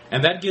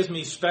 and that gives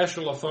me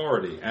special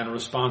authority and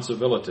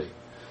responsibility.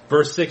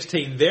 Verse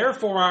 16,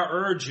 therefore I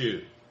urge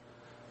you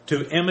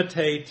to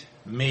imitate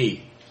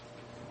me.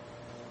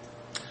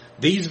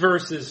 These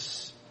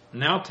verses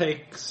now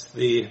takes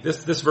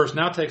this verse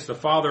now takes the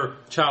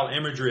father-child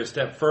imagery a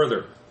step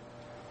further.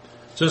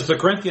 Since the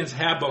Corinthians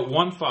have but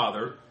one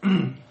father,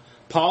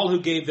 Paul, who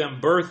gave them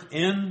birth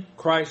in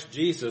Christ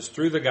Jesus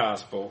through the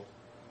gospel,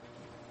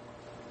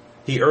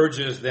 he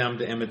urges them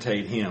to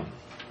imitate him.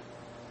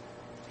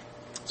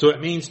 So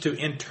it means to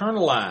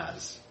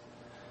internalize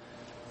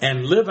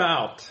and live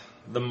out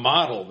the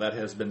model that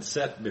has been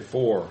set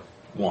before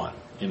one.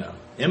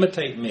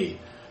 Imitate me.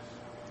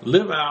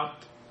 Live out,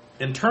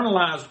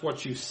 internalize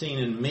what you've seen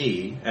in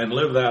me and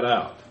live that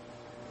out.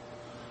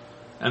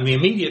 And the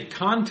immediate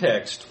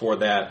context for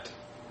that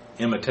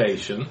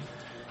imitation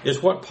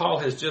is what Paul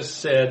has just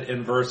said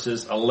in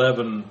verses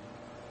 11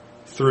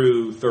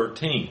 through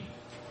 13,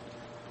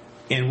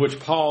 in which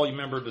Paul, you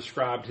remember,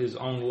 described his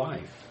own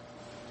life.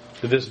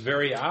 To this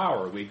very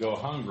hour we go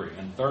hungry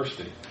and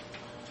thirsty.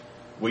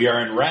 We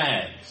are in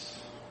rags.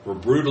 We're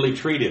brutally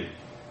treated.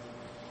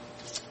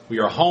 We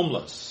are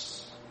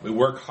homeless. We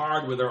work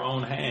hard with our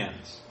own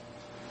hands.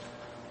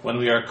 When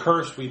we are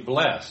cursed, we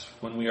bless.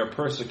 When we are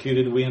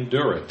persecuted, we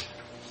endure it.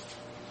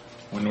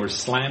 When we're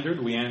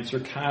slandered, we answer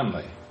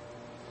kindly.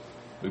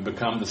 We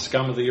become the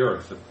scum of the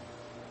earth, the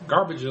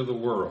garbage of the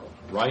world,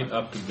 right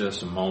up to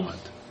this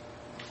moment.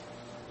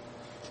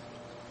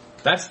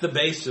 That's the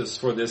basis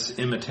for this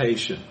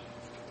imitation.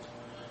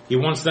 He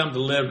wants them to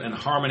live in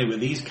harmony with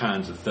these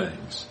kinds of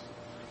things,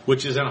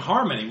 which is in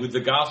harmony with the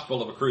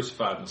gospel of a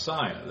crucified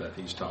Messiah that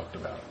he's talked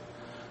about.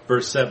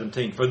 Verse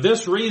 17, for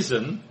this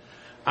reason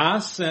I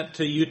sent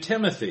to you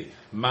Timothy,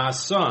 my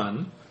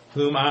son,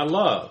 whom I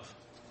love,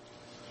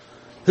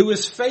 who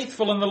is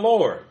faithful in the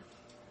Lord.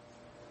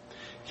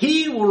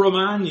 He will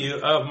remind you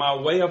of my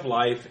way of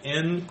life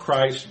in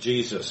Christ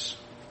Jesus,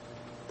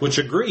 which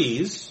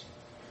agrees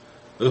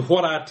with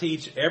what I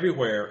teach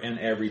everywhere in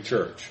every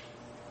church.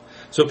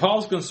 So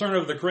Paul's concern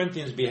over the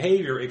Corinthians'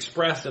 behavior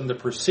expressed in the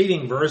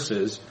preceding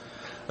verses,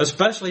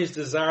 especially his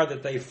desire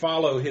that they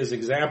follow his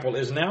example,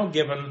 is now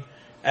given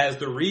as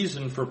the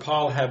reason for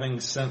Paul having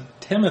sent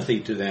Timothy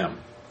to them.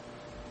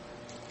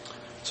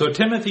 So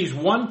Timothy's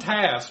one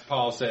task,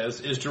 Paul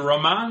says, is to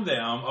remind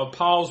them of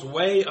Paul's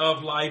way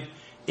of life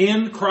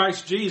in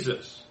Christ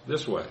Jesus,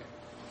 this way,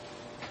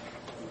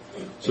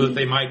 so that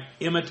they might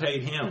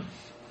imitate him.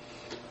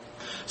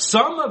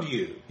 Some of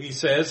you, he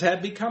says,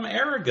 have become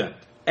arrogant,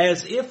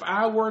 as if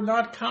I were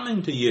not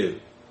coming to you.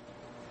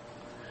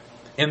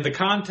 In the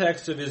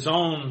context of his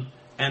own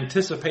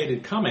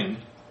anticipated coming,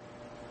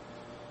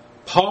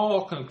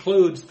 Paul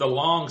concludes the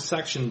long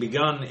section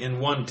begun in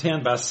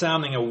 1:10 by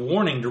sounding a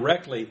warning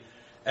directly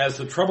at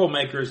the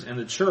troublemakers in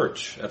the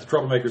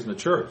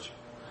church.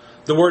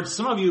 The word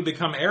some of you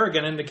become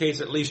arrogant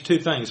indicates at least two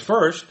things.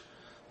 First,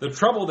 the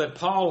trouble that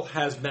Paul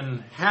has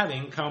been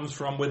having comes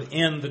from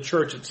within the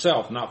church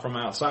itself, not from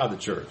outside the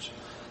church,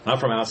 not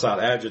from outside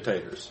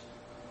agitators.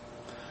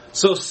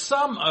 So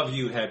some of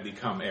you have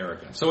become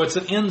arrogant. So it's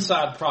an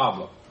inside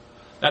problem.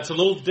 That's a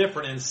little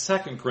different in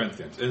 2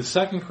 Corinthians. In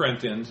 2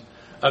 Corinthians,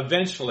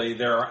 eventually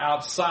there are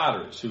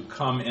outsiders who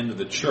come into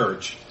the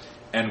church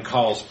and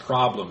cause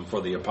problem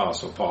for the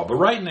Apostle Paul. But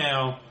right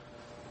now,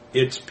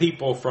 it's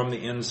people from the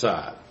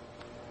inside.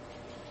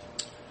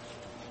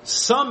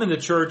 Some in the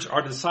church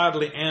are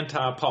decidedly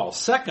anti-Paul.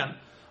 Second,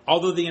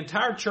 although the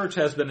entire church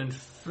has been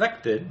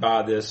infected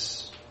by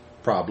this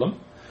problem,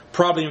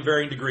 probably in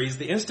varying degrees,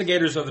 the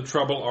instigators of the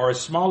trouble are a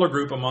smaller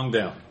group among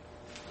them.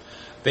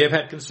 They have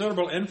had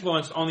considerable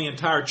influence on the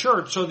entire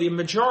church, so the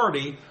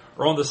majority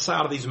are on the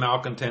side of these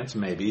malcontents,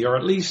 maybe, or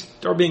at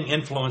least are being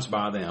influenced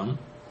by them.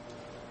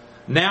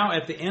 Now,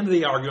 at the end of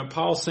the argument,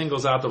 Paul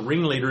singles out the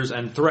ringleaders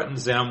and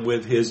threatens them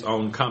with his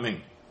own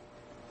coming.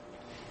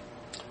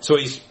 So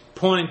he's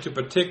pointing to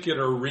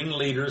particular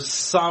ringleaders.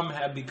 Some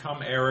have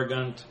become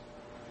arrogant.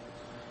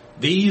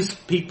 These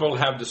people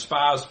have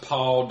despised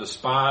Paul,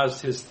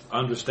 despised his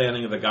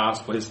understanding of the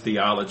gospel, his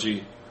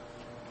theology.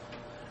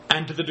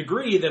 And to the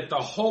degree that the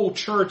whole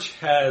church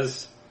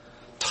has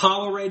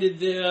tolerated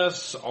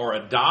this or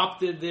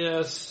adopted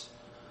this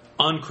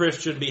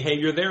unchristian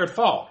behavior, they're at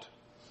fault.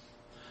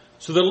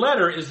 So the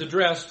letter is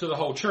addressed to the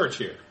whole church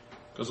here,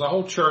 because the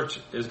whole church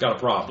has got a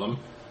problem.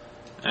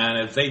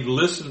 And if they've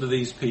listened to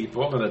these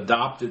people and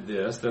adopted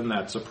this, then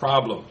that's a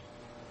problem.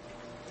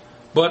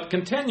 But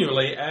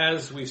continually,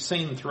 as we've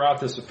seen throughout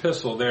this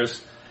epistle,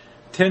 there's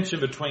tension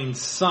between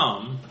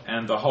some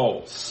and the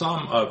whole.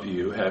 Some of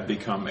you have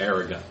become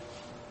arrogant.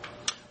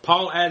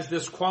 Paul adds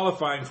this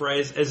qualifying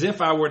phrase, as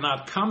if I were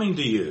not coming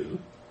to you.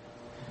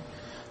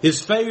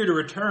 His failure to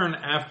return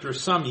after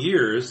some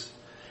years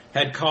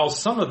had caused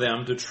some of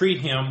them to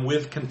treat him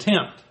with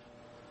contempt,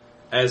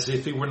 as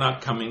if he were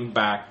not coming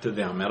back to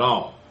them at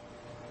all.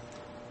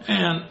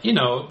 And,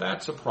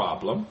 that's a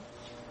problem.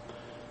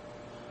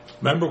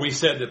 Remember, we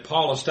said that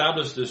Paul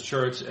established this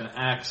church in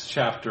Acts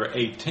chapter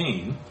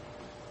 18.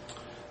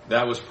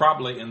 That was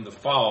probably in the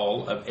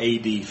fall of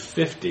AD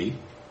 50.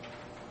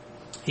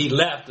 He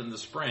left in the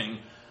spring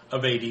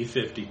of AD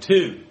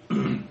 52.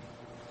 And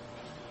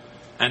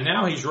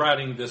now he's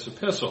writing this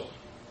epistle.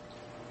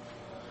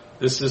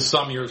 This is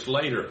some years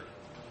later.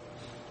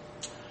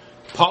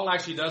 Paul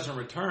actually doesn't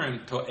return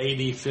until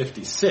AD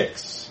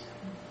 56.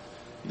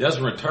 He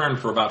doesn't return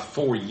for about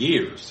 4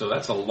 years. So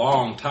that's a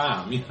long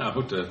time,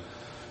 to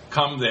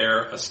come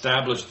there,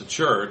 establish the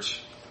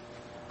church,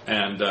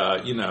 and,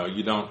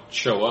 you don't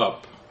show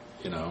up,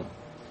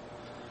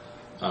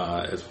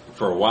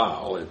 for a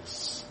while.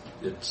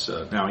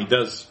 Now he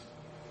does,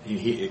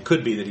 it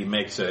could be that he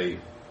makes a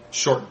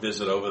short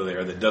visit over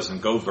there that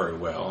doesn't go very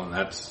well, and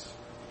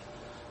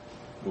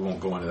we won't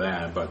go into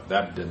that, but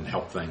that didn't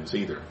help things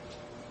either.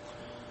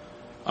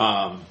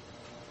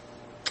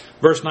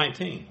 Verse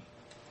 19.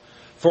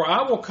 For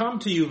I will come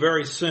to you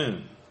very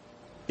soon,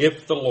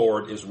 if the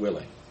Lord is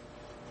willing.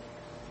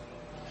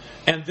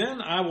 And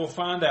then I will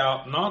find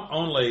out not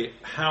only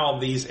how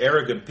these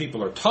arrogant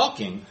people are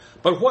talking,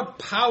 but what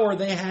power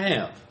they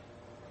have.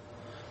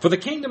 For the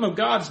kingdom of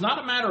God is not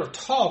a matter of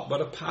talk,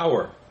 but of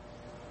power.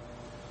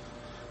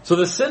 So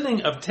the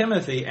sending of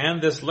Timothy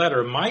and this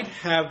letter might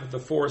have the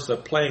force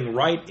of playing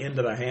right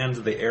into the hands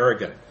of the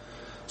arrogant.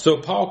 So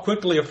Paul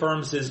quickly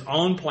affirms his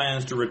own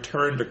plans to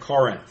return to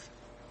Corinth.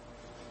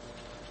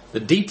 The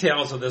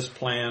details of this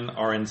plan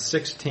are in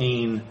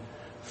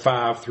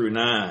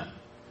 16:5-9.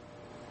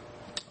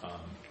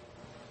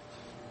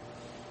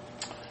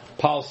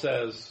 Paul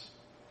says,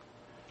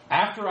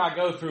 after I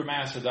go through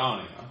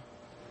Macedonia,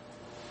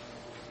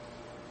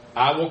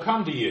 I will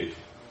come to you.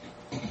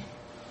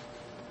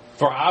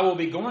 For I will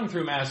be going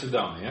through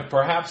Macedonia.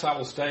 Perhaps I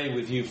will stay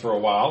with you for a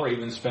while or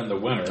even spend the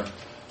winter,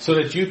 so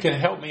that you can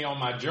help me on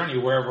my journey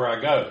wherever I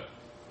go.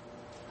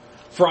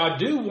 For I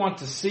do not want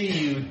to see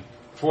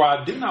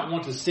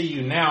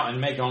you now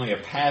and make only a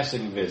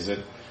passing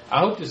visit. I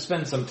hope to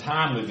spend some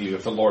time with you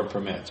if the Lord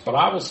permits. But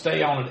I will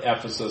stay on at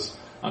Ephesus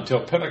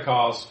until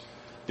Pentecost,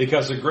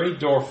 because a great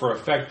door for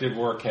effective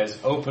work has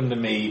opened to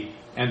me,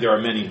 and there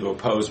are many who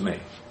oppose me.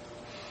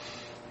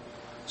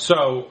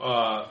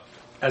 So,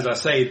 as I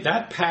say,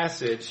 that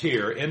passage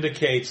here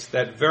indicates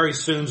that very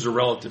soon is a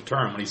relative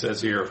term when he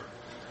says here,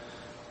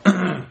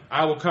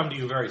 I will come to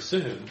you very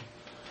soon.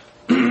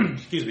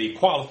 He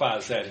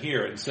qualifies that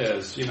here and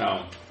says,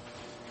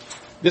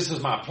 this is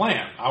my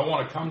plan. I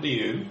want to come to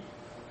you.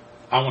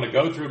 I want to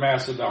go through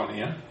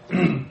Macedonia.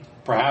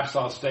 Perhaps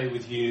I'll stay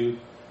with you.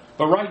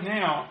 But right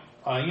now,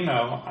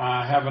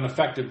 I have an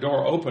effective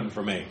door open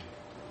for me.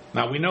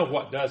 Now, we know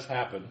what does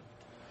happen.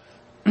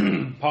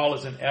 Paul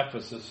is in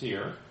Ephesus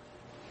here.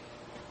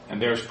 And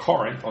there's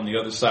Corinth on the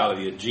other side of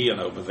the Aegean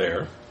over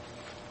there.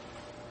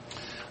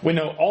 We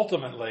know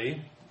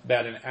ultimately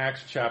that in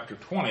Acts chapter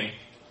 20,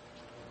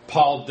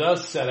 Paul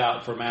does set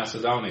out for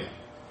Macedonia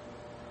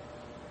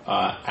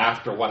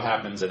after what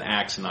happens in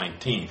Acts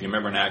 19. If you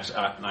remember in Acts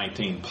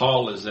 19,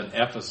 Paul is in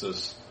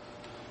Ephesus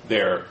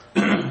there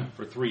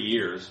for 3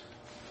 years,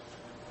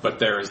 but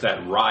there is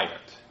that riot.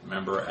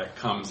 Remember, it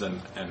comes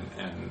in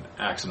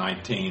Acts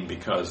 19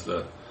 because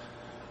the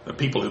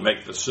people who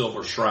make the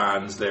silver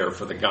shrines there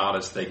for the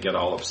goddess, they get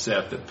all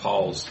upset that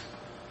Paul's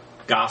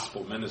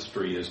gospel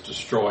ministry is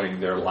destroying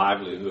their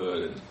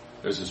livelihood, and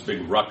there's this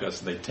big ruckus,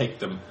 and they take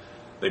them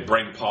they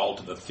bring Paul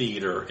to the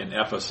theater in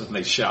Ephesus and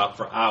they shout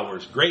for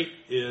hours, "Great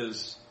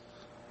is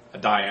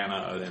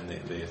Diana," and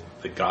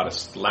the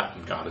goddess,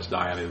 Latin goddess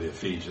Diana of the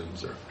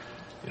Ephesians, or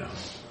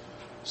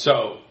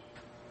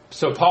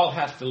So Paul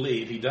has to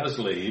leave. He does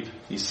leave.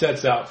 He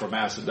sets out for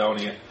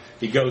Macedonia.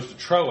 He goes to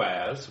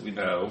Troas, we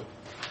know,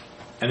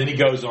 and then he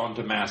goes on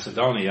to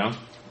Macedonia.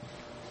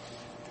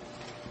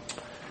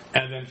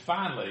 And then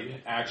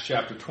finally, Acts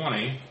chapter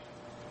 20,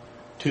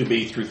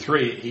 2b through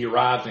 3, he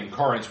arrives in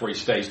Corinth where he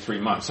stays 3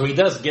 months. So he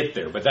does get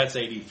there, but that's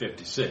AD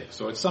 56.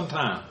 So it's some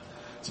time.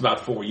 It's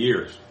about 4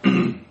 years.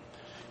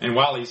 And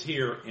while he's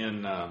here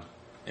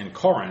in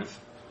Corinth,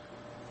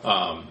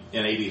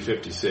 in AD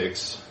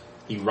 56,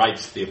 he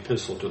writes the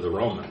epistle to the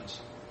Romans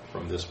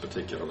from this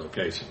particular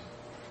location.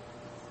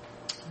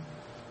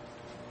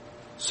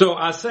 So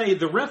I say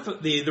the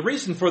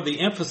reason for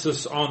the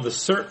emphasis on the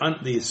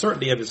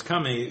certainty of his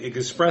coming is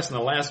expressed in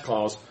the last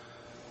clause.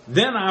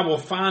 Then I will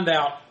find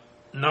out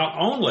not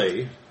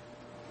only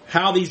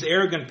how these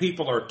arrogant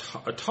people are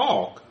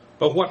talk,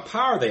 but what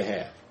power they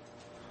have.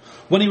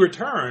 When he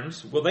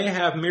returns, will they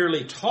have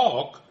merely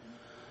talk,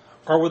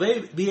 or will they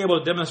be able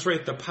to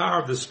demonstrate the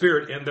power of the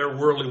Spirit in their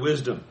worldly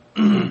wisdom?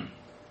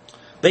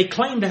 They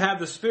claim to have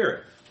the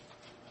Spirit.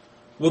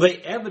 Will they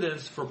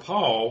evidence for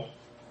Paul?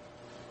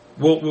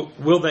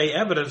 Will they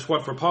evidence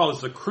what for Paul is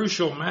the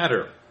crucial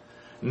matter,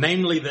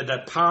 namely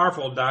that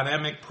powerful,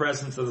 dynamic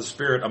presence of the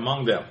Spirit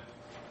among them?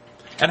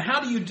 And how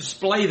do you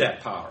display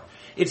that power?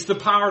 It's the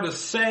power to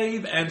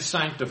save and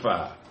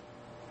sanctify.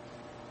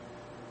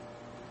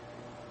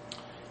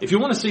 If you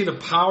want to see the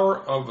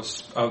power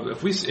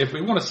if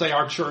we want to say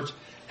our church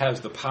has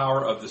the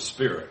power of the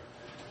Spirit,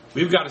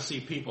 we've got to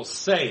see people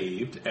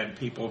saved and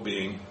people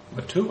being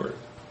matured.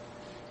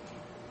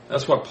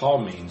 That's what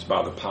Paul means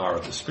by the power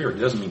of the Spirit.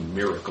 He doesn't mean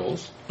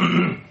miracles.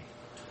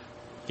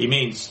 He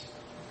means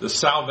the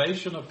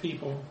salvation of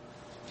people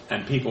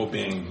and people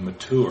being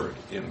matured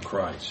in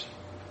Christ.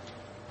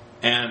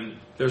 And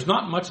there's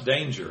not much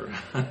danger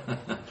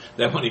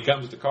that when he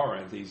comes to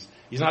Corinth, he's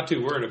not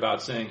too worried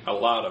about seeing a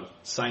lot of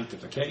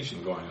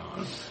sanctification going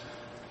on.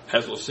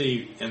 As we'll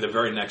see in the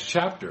very next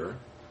chapter,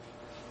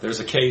 there's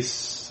a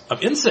case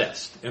of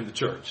incest in the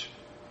church.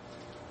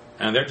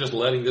 And they're just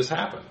letting this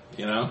happen,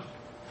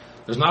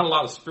 There's not a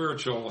lot of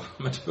spiritual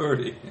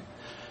maturity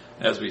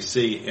as we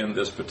see in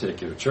this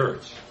particular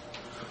church.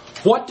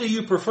 What do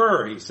you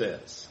prefer, he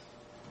says?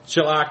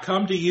 Shall I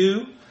come to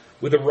you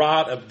with a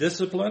rod of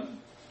discipline?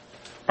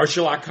 Or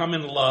shall I come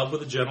in love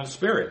with a gentle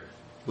spirit?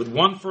 With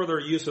one further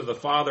use of the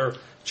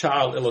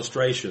father-child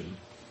illustration,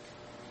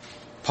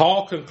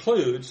 Paul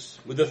concludes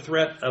with the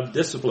threat of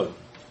discipline,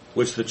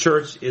 which the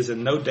church is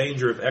in no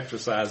danger of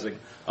exercising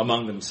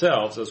among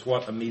themselves, as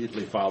what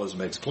immediately follows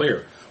makes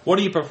clear. What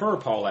do you prefer,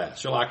 Paul asks?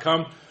 Shall I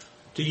come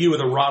to you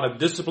with a rod of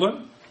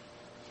discipline?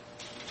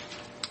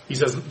 He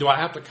says, do I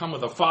have to come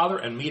with a father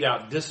and mete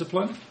out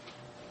discipline?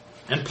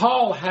 And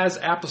Paul has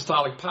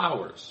apostolic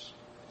powers.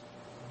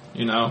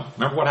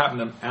 Remember what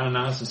happened to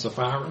Ananias and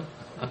Sapphira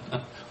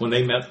when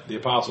they met the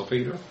Apostle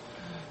Peter?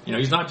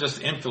 He's not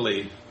just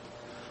emptily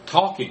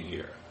talking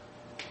here.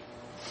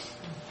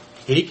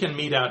 He can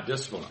mete out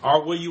discipline.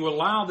 Or will you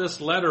allow this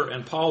letter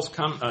and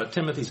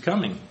Timothy's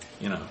coming,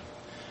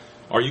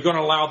 Are you going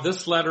to allow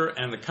this letter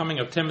and the coming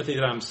of Timothy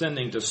that I'm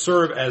sending to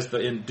serve as the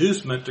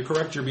inducement to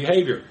correct your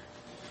behavior?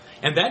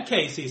 In that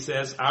case, he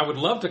says, I would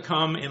love to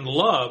come in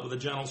love with a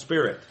gentle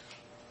spirit.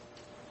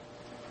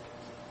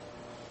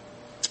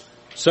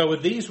 So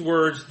with these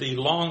words, the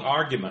long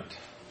argument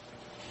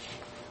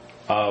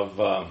of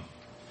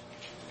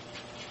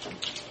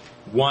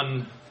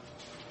 1:10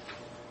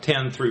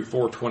 through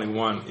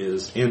 4:21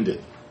 is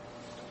ended.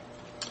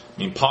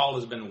 Paul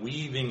has been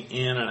weaving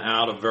in and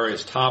out of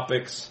various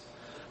topics,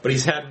 but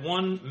he's had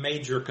one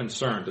major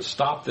concern: to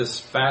stop this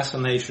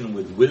fascination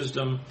with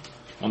wisdom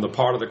on the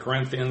part of the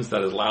Corinthians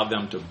that has allowed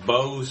them to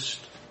boast,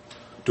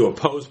 to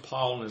oppose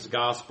Paul and his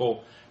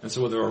gospel. And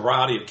so with a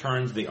variety of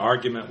turns, the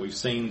argument, we've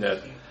seen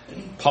that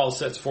Paul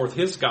sets forth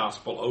his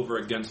gospel over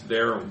against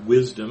their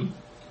wisdom.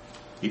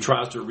 He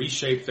tries to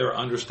reshape their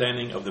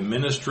understanding of the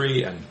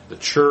ministry and the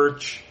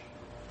church.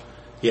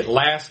 At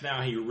last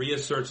now he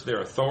reasserts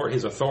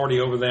his authority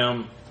over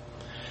them.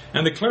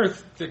 And the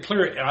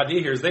clear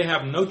idea here is they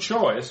have no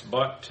choice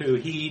but to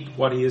heed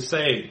what he is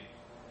saying.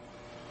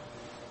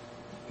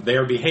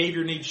 Their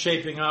behavior needs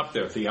shaping up.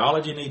 Their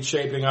theology needs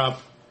shaping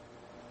up.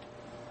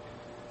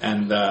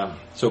 And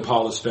so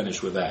Paul is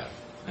finished with that.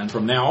 And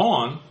from now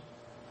on,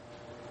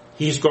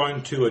 he's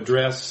going to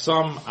address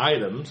some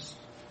items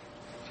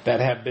that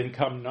have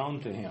become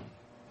known to him.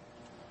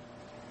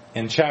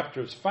 In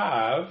chapters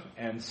 5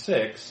 and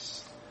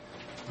 6,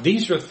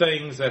 these are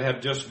things that have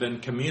just been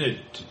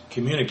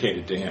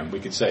communicated to him. We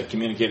could say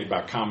communicated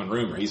by common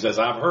rumor. He says,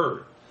 I've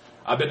heard,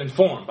 I've been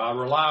informed by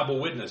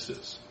reliable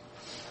witnesses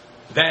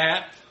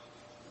that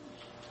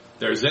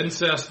there's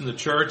incest in the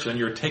church and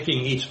you're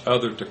taking each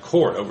other to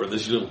court over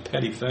these little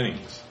petty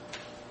things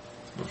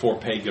before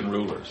pagan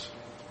rulers.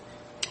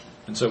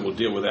 And so we'll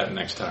deal with that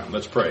next time.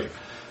 Let's pray.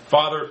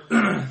 Father,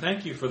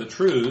 thank you for the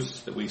truths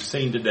that we've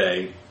seen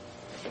today.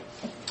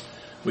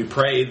 We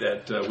pray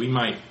that we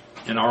might,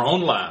 in our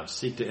own lives,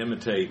 seek to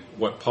imitate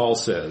what Paul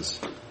says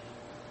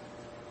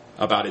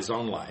about his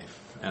own life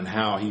and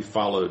how he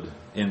followed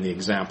in the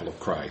example of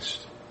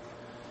Christ.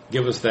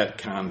 Give us that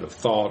kind of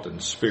thought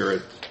and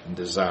spirit and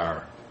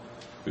desire.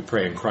 We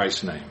pray in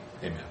Christ's name.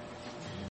 Amen.